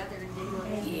 Get out there and do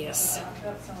it. Yes.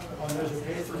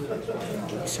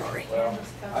 Sorry. Well,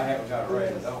 I haven't got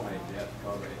ready to donate yet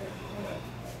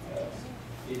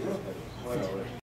because well,